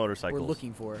There's- looking for motorcycles. We're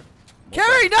looking for.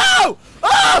 Carrie, no!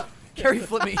 Oh! Carrie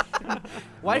flipped me.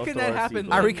 Why Most couldn't of that our happen?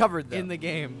 sequels. I like, recovered them. in the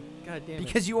game. God damn it.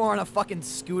 Because you are on a fucking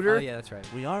scooter. Oh yeah, that's right.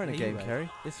 We are in a Yeah, you're game, right. Kerry.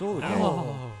 It's all a game.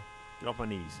 Oh. Get off my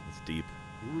knees. It's deep.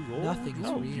 Nothing is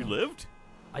Oh, real. you lived?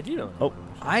 I do know. Oh.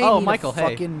 I Oh, need Michael, a hey.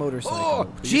 fucking motorcycle.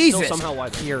 But you're Jesus. still somehow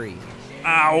white. Fury.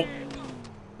 Ow!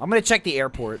 I'm gonna check the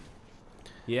airport.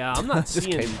 Yeah, I'm not Just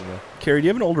seeing. came from there. Carrie, do you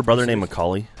have an older brother named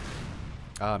Macaulay?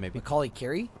 Maybe. Macaulay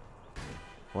Carey.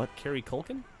 Kerry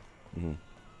Culkin?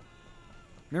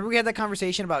 Remember we had that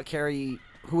conversation about Carrie.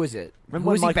 Who was it? Remember Who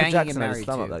when was he Michael banging Jackson and had his married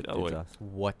thumb up to? that Oh, dude wait. to us?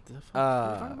 What the fuck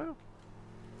are you talking about?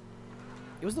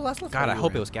 It was the last Let's God, Play I we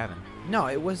hope were it in. was Gavin. No,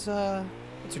 it was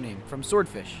what's her name from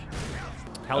Swordfish?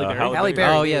 Halle Berry. Halle Halle Berry. Berry.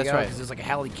 Oh, there yeah, you that's go, right. 'cause there's like a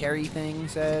Halle Carey thing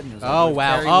said. And it was like, Oh what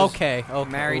if Carrie wow. was Okay. Okay.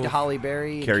 Married to Oof. Halle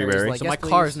Berry. and Carrie Carrie's Berry. Like, So yes, my please.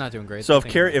 car is not doing great. So if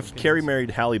thank Carrie you. if Carrie married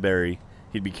Halle Berry,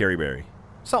 he'd be Carrie Berry.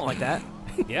 Something like that.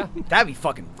 Yeah. That'd be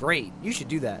fucking great. You should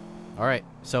do that. All right.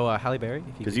 So Halle Berry,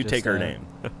 Because you take her name.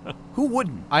 Who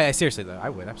wouldn't? I seriously though, I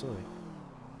would absolutely.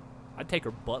 I'd take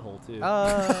her butthole too. You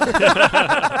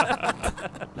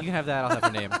can have that. I'll have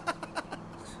her name.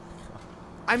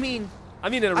 I mean, I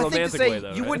mean, in a I think to romantic say way,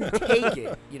 though. you right? wouldn't take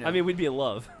it. You know. I mean, we'd be in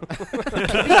love.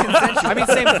 I mean,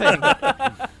 same thing.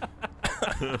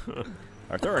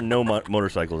 All right, there are no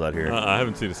motorcycles out here. I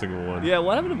haven't seen a single one. Yeah,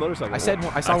 what happened to motorcycles?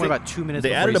 I saw one think about 2 minutes. They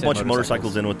before added you a said bunch of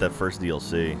motorcycles in with that first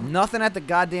DLC. nothing at the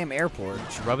goddamn airport.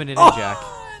 Just rubbing it in, Jack.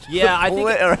 Yeah, I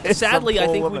Obliterate think. Sadly, some I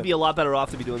poor think woman. we'd be a lot better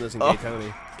off to be doing this in Gay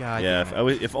Tony. God. Yeah, damn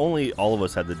it. if only all of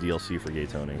us had the DLC for Gay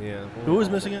Tony. Yeah. Who was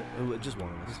missing it? Just one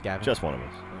of us. It's Gavin. Just one of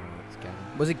us. It's Gavin.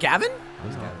 Was it Gavin?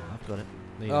 It's Gavin. I've got it.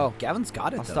 There you Oh, go. Gavin's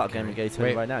got it. I'll though, start Carrie. gaming Gay Tony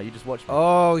Wait. right now. You just watch me.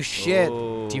 Oh shit!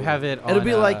 Oh. Do you have it on? It'll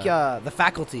be like the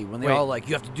faculty when they wait. all like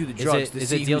you have to do the Is drugs it, to is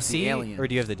see it who's the DLC alien. or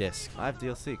do you have the disc? I have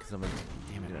DLC because I'm a.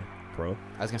 Damn it. You know. Pro?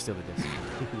 I was gonna steal the disc.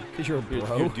 Because you're a You're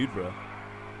bro. a dude, bro.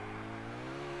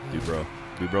 Dude, bro.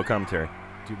 Dude, bro commentary.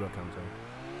 Dude, bro, commentary.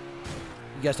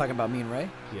 You guys talking about me and Ray?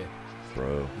 Yeah.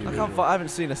 Bro. I haven't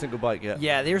seen a single bike yet.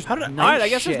 Yeah, there's. All right, I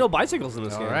guess there's no bicycles in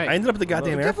this All game. right. I ended up at the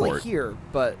goddamn They're definitely airport. here,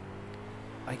 but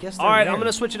I guess. All right, they're I'm gonna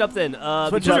there. switch it up then.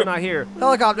 Switch Because it I'm not here.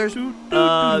 helicopters.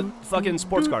 Fucking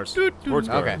sports cars. Sports cars.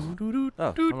 Okay.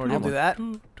 Oh, I'm already I'll on do one. that.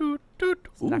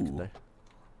 It's knackered though.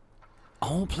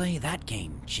 I'll play that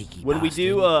game, cheeky. When we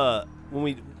do, bastard.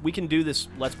 when we can do this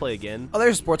Let's Play again. Oh,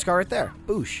 there's a sports car right there.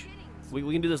 Boosh. We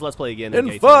can do this Let's Play again. in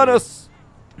Gay Infernus!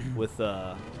 Tony with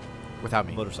Without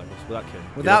me. motorcycles, without Kerry.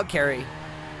 Without Carrie,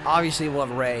 obviously we'll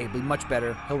have Ray. Be much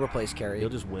better. He'll replace Carrie. He'll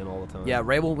just win all the time. Yeah,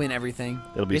 Ray will win everything.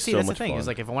 It'll be You see, so that's much the thing. fun. Is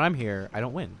like when I'm here, I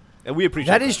don't win and we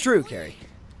appreciate That is true, Carrie.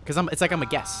 because it's like I'm a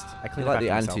guest. I clean Like it the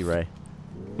back to myself.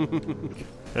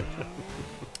 anti-Ray.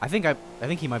 I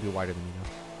think he might be wider than me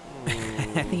now.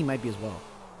 I think he might be as well.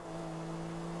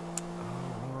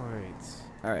 All right.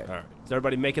 All right. All right. Is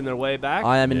everybody making their way back?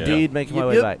 I am Yeah. indeed making my Yep,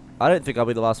 way yep. back. I don't think I'll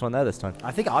be the last one there this time.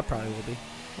 I think I probably will be.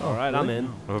 All right, I'm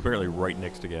in. I'm apparently right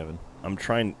next to Gavin. I'm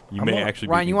trying. You I'm may on- actually.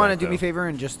 Ryan, beat you me want to back, do me a though. favor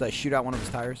and just shoot out one of his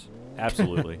tires?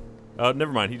 Absolutely.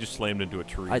 Never mind. He just slammed into a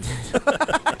tree. I did.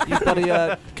 You've got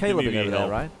a Caleb need over there,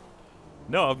 help. right?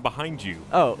 No, I'm behind you.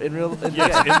 Oh, in real. In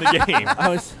Yes, in the game. I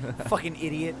was. Fucking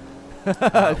idiot. Once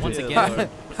Yeah, again, Lord.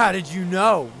 How did you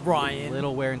know, Ryan?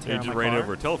 little wear and He tear on just my ran car.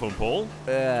 over a telephone pole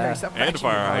Carrie, stop and a crashing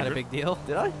fire your car. Not a hydrant. big deal.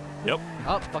 Did I? Yep.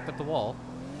 Oh, fucked up the wall.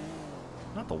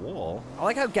 Not the wall. I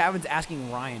like how Gavin's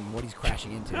asking Ryan what he's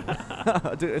crashing into.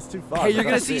 Dude, it's too far. Hey, you're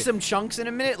gonna see some chunks in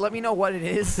a minute. Let me know what it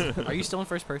is. Are you still in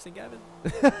first person, Gavin?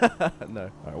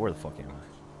 No. All right, where the fuck am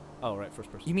I? Oh, right,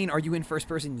 first person. You mean, are you in first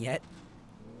person yet?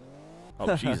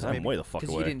 Oh, Jesus, I'm Maybe. way the fuck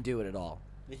Because away. you didn't do it at all.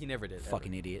 He never did.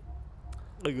 Fucking idiot.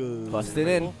 Busting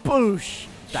in. Boosh.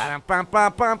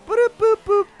 Da-dum-bum-bum-bum,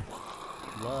 boop-boop-boop.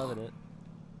 Loving it.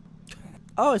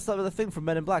 Oh, it's like the thing from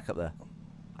Men in Black up there.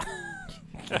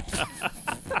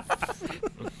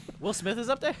 Will Smith is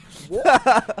up there.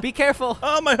 Be careful,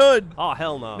 Oh, my hood! Oh,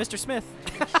 hell no. Mr. Smith.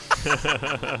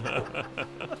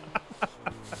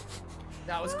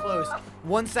 That was close.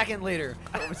 1 second later.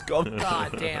 It's gone.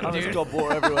 God damn, I've just dude. got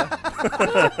water everywhere.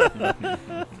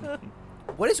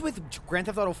 What is with Grand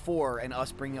Theft Auto 4 and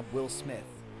us bringing up Will Smith?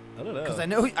 I don't know. Because I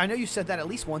know you said that at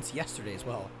least once yesterday as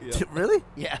well. Really?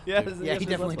 Yeah. Yeah, Yeah, he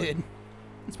definitely did.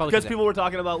 It's probably Because people were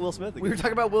talking about Will Smith again. We were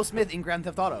talking about Will Smith in Grand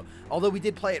Theft Auto. Although we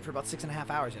did play it for about 6.5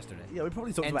 hours yesterday. Yeah, we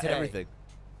probably talked And about today. everything.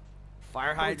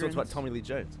 Fire Probably hydrants. talked about Tommy Lee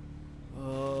Jones.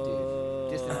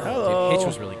 Distant- Hello. Hitch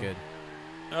was really good.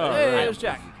 Oh, Hey, right. there's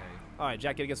Jack. All right,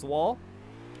 Jack, get against the wall.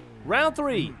 Round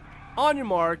 3. On your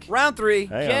mark. Round 3.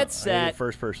 Hang Get on, I need set. a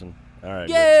first person. All right.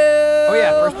 good. Yeah. Oh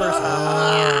yeah, first person.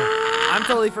 I'm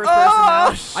totally first person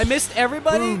now. I missed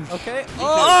everybody. Okay.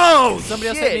 Oh, Somebody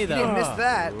else Shit, hit me you though. didn't miss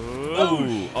that.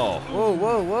 Ooh. Oh. Whoa,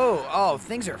 whoa, whoa. Oh,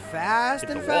 things are fast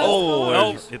and fast. Oh,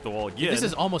 Oh, hit the wall again. This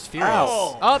is almost furious.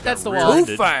 Ow. Oh, that's the Got wall.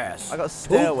 rear-ended. fast. I got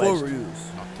stair wedged.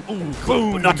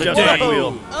 Boom. Not the jack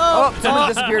wheel. Oh, someone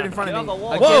disappeared in front Get of on the me.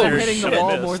 wall. Again, Whoa, I'm hitting the shit.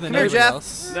 wall more than Come here, everybody Jeff.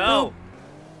 else. No.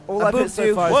 All I I've hit booped so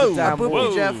you. far is Whoa. the damn I booped wall.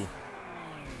 you, Jeff.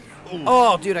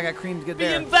 Oh, dude, I got creamed good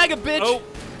there. Being bag of bitch. Oh,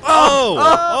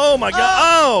 Oh my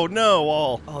god. Oh no,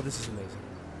 wall. Oh, this is amazing.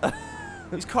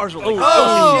 These cars are like.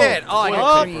 Oh, shit. Oh, I Wait,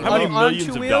 got how creamed. how many I'm on millions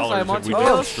two of wheels, dollars I'm on have we two just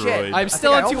wheels. destroyed? I'm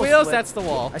still I on two almost wheels. flipped. That's the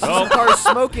wall. I see some cars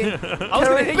smoking. I was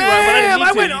gonna hit you, Ryan, but I Bam! didn't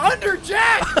I need went to. under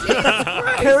Jack. Jesus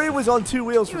Christ. Kerry was on 2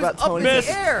 wheels He for was about up 20 in minutes.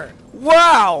 the air.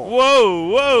 Wow! Whoa,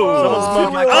 whoa. Someone's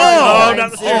smoking. my Oh, God. Oh,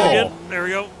 not the stairs Oh. again. There we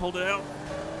go. Hold it out.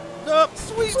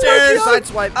 Sweet Stairs. stairs.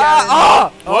 Sideswipe,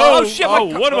 Gavin. Whoa. shit, Oh,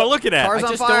 my what am I looking at? Cars I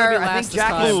on just don't wanna fire. be I think last this Jack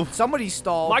time. is. Somebody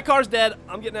stalled. My car's dead.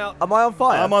 I'm getting out. Am I on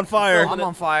fire? I'm on fire. I'm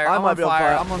on fire. I I'm might on be on fire.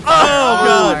 fire. I'm on fire. Oh, I'm on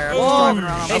God. fire. I'm just driving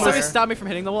around on Hey, somebody fire. stop me from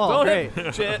hitting the wall. Don't Great.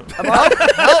 hit. Shit.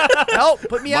 Help!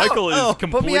 Put me out. Michael is Oh,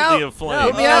 completely out. aflame.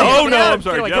 Put me out. Oh, Get no, out. I'm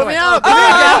sorry, Get Jeff. Put me away. out. Come here,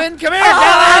 Gavin. Come here,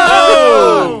 Gavin.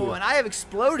 Oh. And I have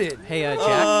exploded. Hey, Jack.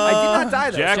 I did not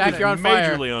die though. Jack, Jack, is you're on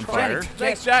fire. majorly on fire.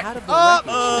 Thanks, Jack.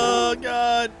 Oh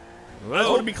god. I Well,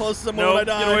 want to be close to someone no, when I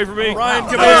die. get away from me. Ryan,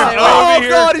 come Oh, here. oh, Oh, over here.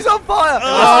 God, he's on fire!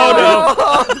 Oh, no.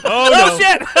 Oh, no.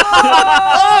 shit.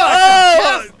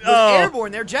 Jeff was Oh.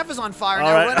 airborne there. Jeff is on fire All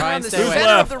now. right. Running around Ryan, the stay center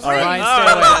away. of the All ring. right. Ryan,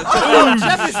 stay away. Oh,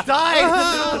 Jeff is dying in the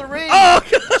middle of the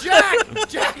ring.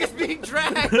 Jack is being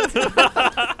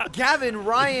dragged. Gavin,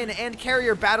 Ryan, and Carrie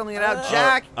are battling it out.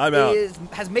 Jack I'm out.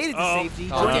 has made it to Oh. safety.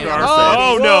 Oh, Joined damn. our Oh,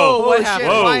 side. no. Whoa, Holy what happened?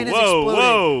 shit, Whoa, Ryan has whoa, exploded.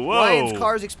 whoa, whoa. Ryan's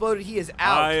car's exploded. He is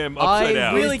out. I am upside I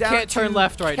down. really Down can't turn to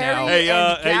left right now. Carrie. Hey,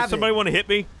 and hey, Gavin. somebody want to hit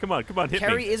me? Come on, hit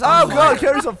Carrie me. is Oh, on God, fire.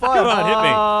 Kerry's on fire! Come on, hit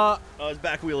me. Oh, his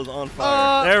back wheel is on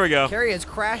fire. There we go. Carrie has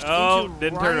crashed Oh, into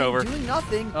didn't Ryan turn over. doing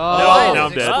nothing. Oh. Ryan No,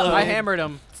 is I'm dead. exploding. I hammered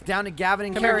him. It's down to Gavin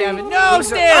and Come here, Carrie. Gavin. No,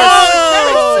 stairs.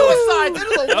 Oh, Carrie suicide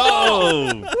into the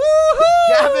wall. Oh.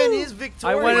 Gavin is victorious.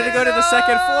 I wanted to go to the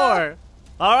second floor.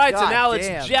 All right, so God now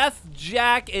damn. it's Jeff,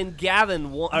 Jack, and Gavin.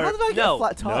 How did I get a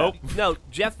flat tire? Nope. No,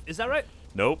 Jeff. Is that right?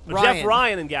 Nope. Ryan. Jeff,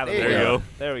 Ryan, and Gavin. There you go.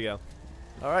 There we go.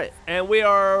 All right. And we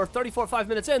are 5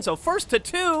 minutes in, so first to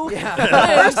 2.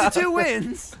 Yeah. First to 2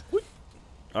 wins.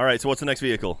 All right, so what's the next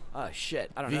vehicle? Oh shit!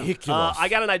 I don't know. I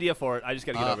got an idea for it. I just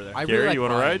got to get over there. I Gary, really like you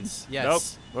wanna ride? Ryan's.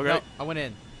 Yes. Nope. Okay. No,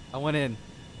 I went in.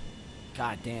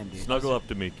 God damn, dude. Snuggle up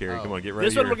to me, Carrie. Oh. Come on, get right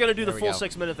This here. one we're gonna do the There we full go.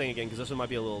 6-minute thing again because this one might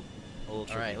be a little All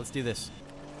tricky. right, let's do this.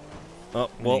 Oh,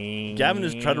 well, Gavin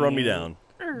just tried to run me down,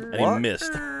 and he What?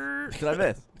 missed. Did I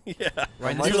miss? Yeah.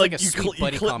 Ryan, You this is like- like a you sweet cl- you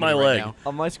buddy clipped comedy my right leg. now.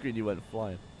 On my screen, you went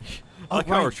flying. I like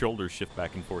how Ryan. our shoulders shift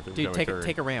back and forth. every Dude, time take we turn.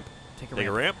 take a ramp. Take a Take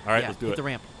a ramp. ramp? All right, Yeah, let's do hit it. the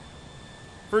ramp.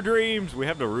 For dreams, we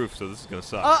have no roof, so this is gonna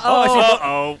suck. Uh-oh. Oh, I see.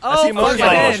 Uh-oh. I see Oh, Oh,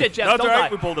 motorcycle. shit, Jeff, No, it's don't all right.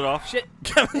 die. We pulled it off. Shit.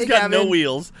 Gavin's Hey, got no Gavin.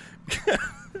 wheels.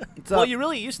 Well, you're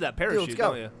really used to that parachute, let's go.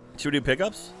 don't you? Should we do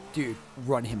pickups? Dude,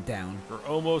 run him down. We're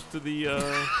almost to the.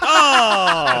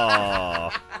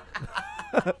 Oh!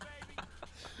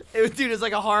 Dude, it's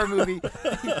like a horror movie.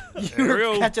 There we You were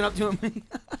go. catching up to him.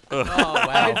 Oh, I wow.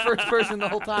 had first person the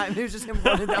whole time. It was just him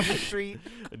running down the street.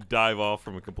 Dive off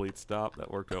from a complete stop.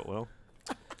 That worked out well.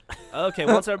 Okay,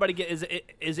 once everybody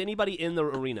is anybody in the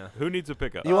arena? Who needs a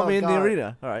pickup? You want me in the God.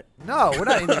 arena? All right. No, we're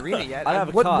not in the arena yet. I have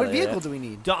a what car what there, vehicle yeah. do we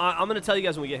need? I'm gonna tell you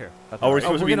guys when we get here. Oh, we're Oh,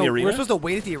 supposed to be in the we're arena? supposed to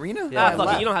wait at the arena? Yeah, Fuck it,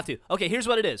 left. you don't have to. Okay, here's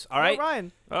what it is. All right,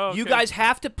 Ryan. Oh, you okay. guys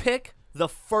have to pick the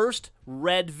first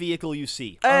red vehicle you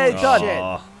see. Hey, Oh, done. shit.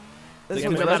 Aw. This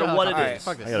No is matter what it Alright, is.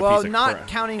 Fuck this. I got a Well, piece of not crap.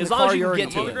 counting As the long car as you you're can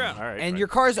already get to in. it. ground. All right. And right. your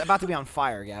car's about to be on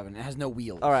fire, Gavin. It has no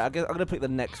wheels. All right, I'm gonna pick the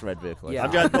next red vehicle. Yeah.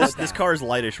 I've got this car is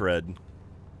lightish red.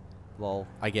 Lol.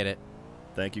 I get it.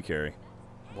 Thank you, Carrie.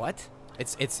 What? He And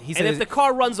said if the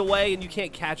car runs away and you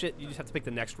can't catch it, you just have to pick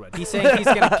the next red. he's saying he's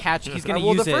gonna catch. He's gonna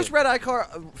well, use the first it. red eye car.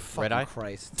 Fucking Red eye?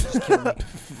 Christ. Just kill me.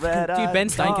 Dude, Ben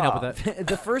Stein can help with that.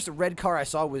 The first red car I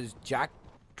saw was Jack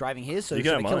driving his, so You should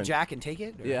got I kill mine. Jack and take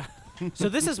it? Or- Yeah. So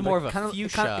this is more of a Kind of,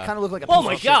 fuchsia. kind of looked like a. Oh piece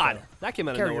my of shit, god, though. that came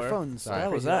out of Carrie, nowhere. your phone's. Sorry.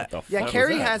 crazy. was that? The Yeah, fuck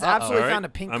Carrie was that? has Uh-oh. absolutely All right, found a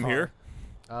pink I'm car. here.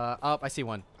 Oh, I see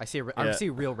one. I see a. I Yeah. see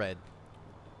real red.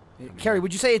 Carrie,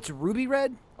 would you say it's ruby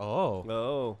red? Oh.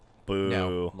 Oh. Boo.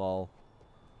 No. Lol.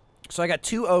 So I got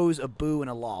 2 O's, a boo, and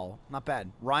a lol. Not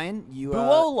bad. Ryan, you.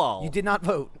 Boo-o-lol. You did not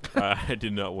vote. I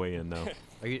did not weigh in, no.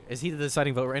 Is he the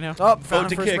deciding vote right now? Oh, found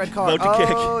to the first kick. red car. Vote to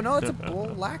kick. Oh no, it's a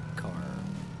black car.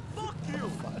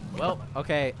 Well,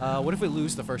 okay. What if we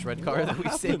lose the first red car that we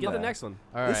see? Get the next one.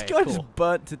 All This right, guy cool. just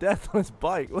burnt to death on his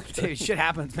bike. Look at Dude, shit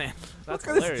happens, man. That's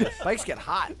Look at this hilarious. Bikes get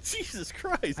hot. Jesus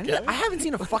Christ, I Gavin. haven't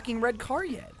seen a fucking red car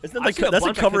yet. Isn't I've seen a that's a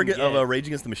bunch I cover couldn't of get. a Rage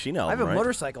Against the Machine I album, have a right?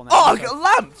 motorcycle now. Oh, so-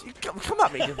 lamps! Come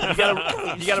at me.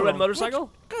 You got a red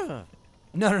motorcycle?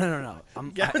 No.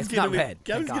 Gavin's It's not getting red.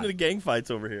 Gavin's thank getting God. gang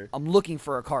fights over here. I'm looking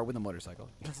for a car with a motorcycle.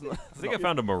 I think I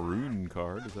found a maroon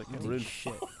car. Does that count? Maroon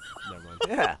shit. Never mind.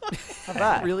 Yeah. How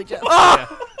bad? Really, Jeff?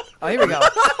 Oh, here we go.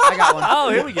 I got one. Oh,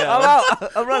 here we go. I'm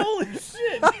out. I'm running. Holy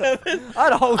shit, Gavin! I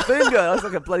had a whole thing going. That was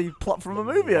like a bloody plot from a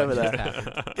movie over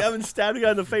there. Gavin stabbed a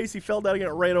guy in the face. He fell down and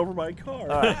got ran over by a car. All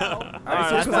right. All right, Alright,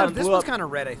 so this one this blew one's up. kind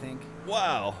of red, I think.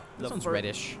 Wow. This one's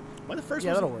reddish. Am I the first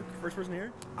Yeah, person? that'll work. First person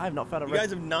here? I have not found a You red. guys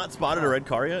have not spotted a red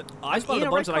car yet? I spotted in a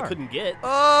a bunch red that I car. couldn't get.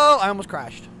 Oh, I almost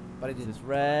crashed, but I This didn't. is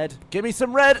red. Give me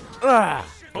some red. Ah.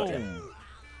 Boom.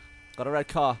 Got a red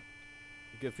car.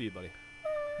 Good for you, buddy.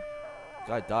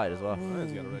 Guy died as well.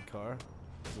 Ryan's got a red car.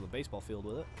 He's on the baseball field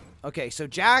with it. Okay, so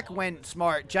Jack went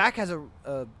smart. Jack has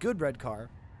a good red car.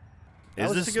 That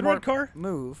Is was this a good smart red car?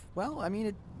 move? Well, I mean,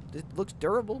 it looks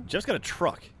durable. Jeff's got a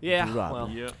truck. Yeah. Right. Well,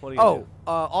 Yeah. what are you Oh,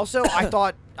 also, I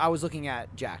thought I was looking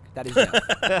at Jack. That is Jeff.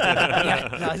 Yeah,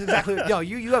 no, that's exactly. Yo,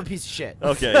 you have a piece of shit.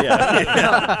 Okay,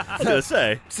 yeah. I was gonna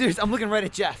say. Seriously, I'm looking right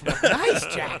at Jeff. I'm like, nice,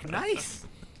 Jack. Nice.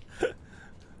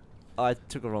 I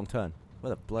took a wrong turn.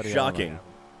 What a bloody hell am I? Shocking.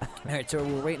 All right, so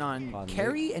we're waiting on Pardon me.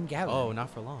 Carrie and Gavin. Oh, not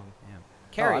for long.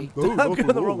 Carrie. I'm going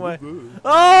the wrong way.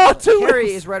 Oh, two Carrie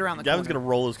wings. is right around the Gavin's corner. gonna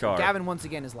roll his car. Gavin once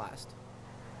again is last.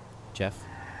 Jeff,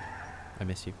 I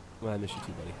miss you. Well, I miss you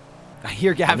too, buddy. I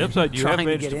hear On Gavin the upside, you trying have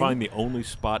managed get to in. find the only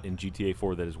spot in GTA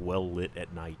 4 that is well lit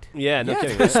at night. Yeah, no Yeah,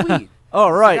 kidding. it's pretty sweet.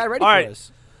 All right. Guy ready All for right.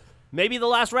 this. Maybe the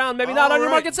last round, maybe not. On your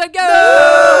All mark, right. get set, go!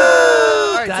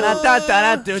 All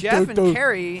right, so Jeff and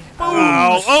Carrie.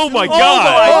 Ow. Oh my my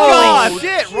god! Oh,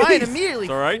 shit! Ryan immediately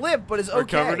It's all right. flipped, but it's I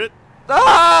okay. recovered it.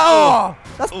 Oh,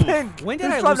 that's pink. When did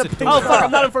Who's I driving lose a it pink to? Oh, car? fuck,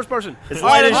 I'm not in first person. It's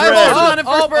lightish I was red. not in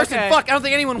first Oh, person. okay. Fuck, I don't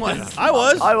think anyone was. I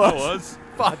was. I I was. was.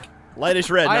 Fuck. Lightish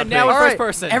red. I not am now pink. in All first right,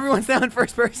 person. everyone's now in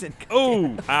first person. Oh,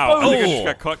 ow. I think I Oh. just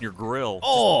got caught in your grill.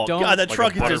 Oh Don't- god, that Like a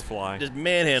truck is butterfly. just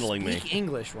manhandling me. Speak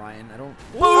English, Ryan. I don't.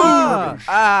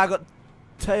 I got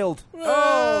tailed.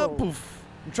 Oh. Poof.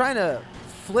 I'm trying to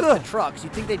flip the trucks.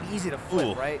 You'd think they'd be easy to flip,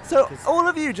 Ooh. right? So 'Cause all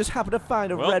of you just happened to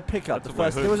find a Well, red pickup. that's The my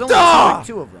first. hood. there was only Ah!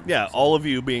 two of them. Yeah, all of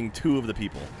you being two of the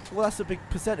people. Well, that's a big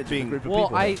percentage Being- of the group of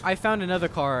Well, people. I found another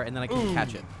car and then I couldn't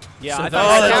catch it. Yeah, So I that- Oh,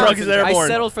 thought that counts. truck is I airborne.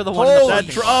 settled for the one in the Holy parking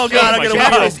shit. lot. Oh god, I my gotta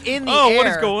God. wheel. is in the Oh, air. what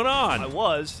is going I on?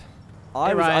 was. I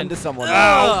Hey, was Ryan. under someone.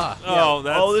 Ow. Oh,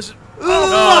 that's. Oh, this is.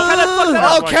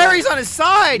 Oh, my Carrie's on his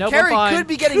side. Nope, Carrie I'm fine. could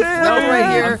be getting flipped Carrie.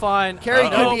 right here. I'm fine. Carrie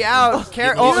Uh-oh. could be out.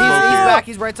 Carrie. Oh, Oh, he's yeah. back.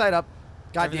 He's right side up.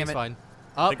 God damn Everything's it. fine.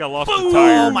 I Up. think I lost the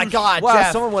tire. Oh my God, Wow,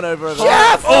 Jeff. someone went over.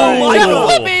 Jeff! Oh. Jeff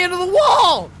flipped me into the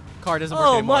wall. Car doesn't work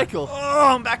Oh, anymore. Michael. Oh,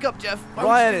 I'm back up, Jeff. Why would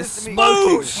you Ryan do is this to me?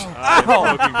 smoking. I'm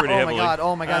smoking pretty Oh my heavily. God.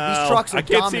 Oh my God. Ow. These trucks are I can't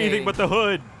see dominating. anything but the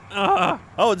hood. Ah.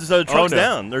 Oh, the truck's no.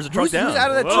 down. There's a truck Who's down. out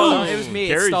of that Whoa. truck? It was me. It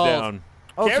Carrie's stalled. down.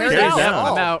 Oh, Carrie's Carrie's down. down.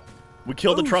 I'm out. We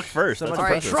killed the truck first. So That's much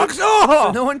All right, impressive. trucks. Oh!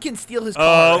 So no one can steal his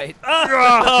car, right?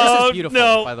 This is beautiful,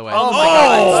 no. by the way. Oh my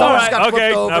God. Someone just got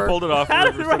okay, flipped I over. pulled it off. How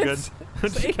We're did still Ryan good.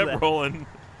 Just save kept that? rolling.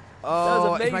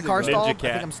 Oh, is my amazing. car Ninja stalled? I cat.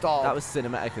 think I'm stalled. That was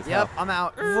cinematic as hell. Yep, I'm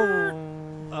out.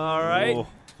 All right. Oh.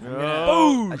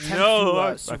 Oh, Attempt no. to I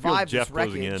feel survive Jeff this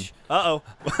closing in. wreckage. Uh-oh.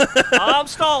 I'm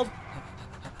stalled.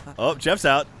 Oh, Jeff's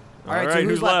out. All right, All so right, who's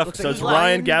who's left? left? Looks So like it's who's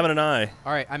Ryan, left? Gavin, and I.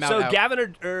 All right, I'm out. So out. Gavin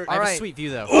I have right. a sweet view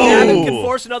though. Gavin can Ooh.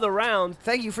 force another round.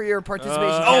 Thank you for your participation.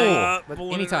 Oh, Carrie. But,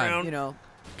 pulling it anytime. around. you know,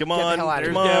 Come Get the on, hell out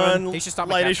of come here. Gavin. on. He should stop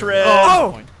my Lightish capture. red.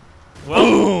 Oh!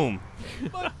 Boom.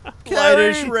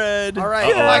 Carrie. Lightish red. all right.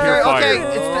 Uh-oh, you're Okay,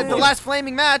 fired. it's the last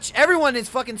flaming match. Everyone is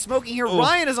fucking smoking here.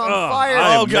 Ryan is on fire.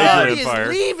 I am Oh, God. Carrie major is fire.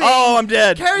 leaving. Oh, I'm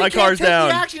dead. Carrie My can't car's take down.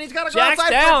 the action. He's got to go Jack's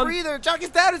outside down. for a breather. Jack is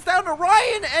down. It's down to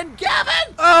Ryan and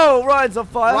Gavin. Oh, Ryan's on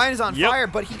fire. Ryan is on Yep. fire,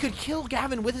 but he could kill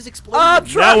Gavin with his explosion.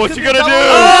 Now what Could you be gonna do?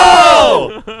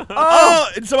 double- Oh! Oh!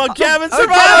 And somehow Gavin survived.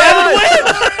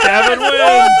 Gavin wins. Gavin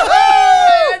wins.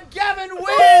 And Gavin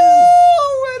wins!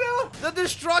 The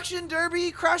destruction derby,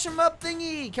 crash him up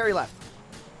thingy. Carrie left.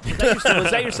 Was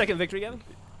that your second victory, Gavin?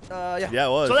 Yeah. Yeah, it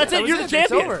was. So that's That it. was You're the It's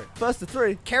champion. over. First to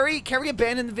three. Carrie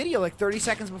abandoned the video like 30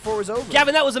 seconds before it was over.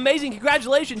 Gavin, that was amazing.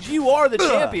 Congratulations. You are the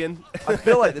champion. I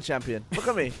feel like the champion. Look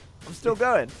at me. I'm still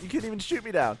going. You couldn't even shoot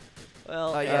me down.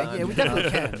 Well, Yeah, we definitely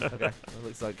can. Okay. That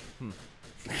looks like.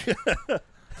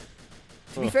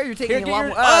 To be fair, you're taking Here, a lot get more.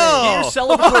 your- Oh! Get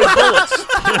your celebratory bullets.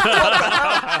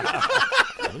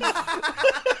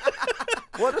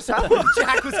 What just happened?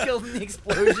 Jack was killed in the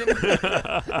explosion.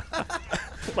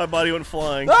 My body went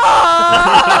flying.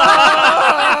 Ah!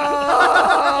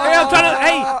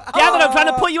 Gavin, I'm trying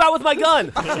to put you out with my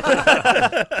gun.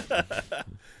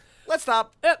 Let's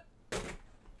stop. Yep.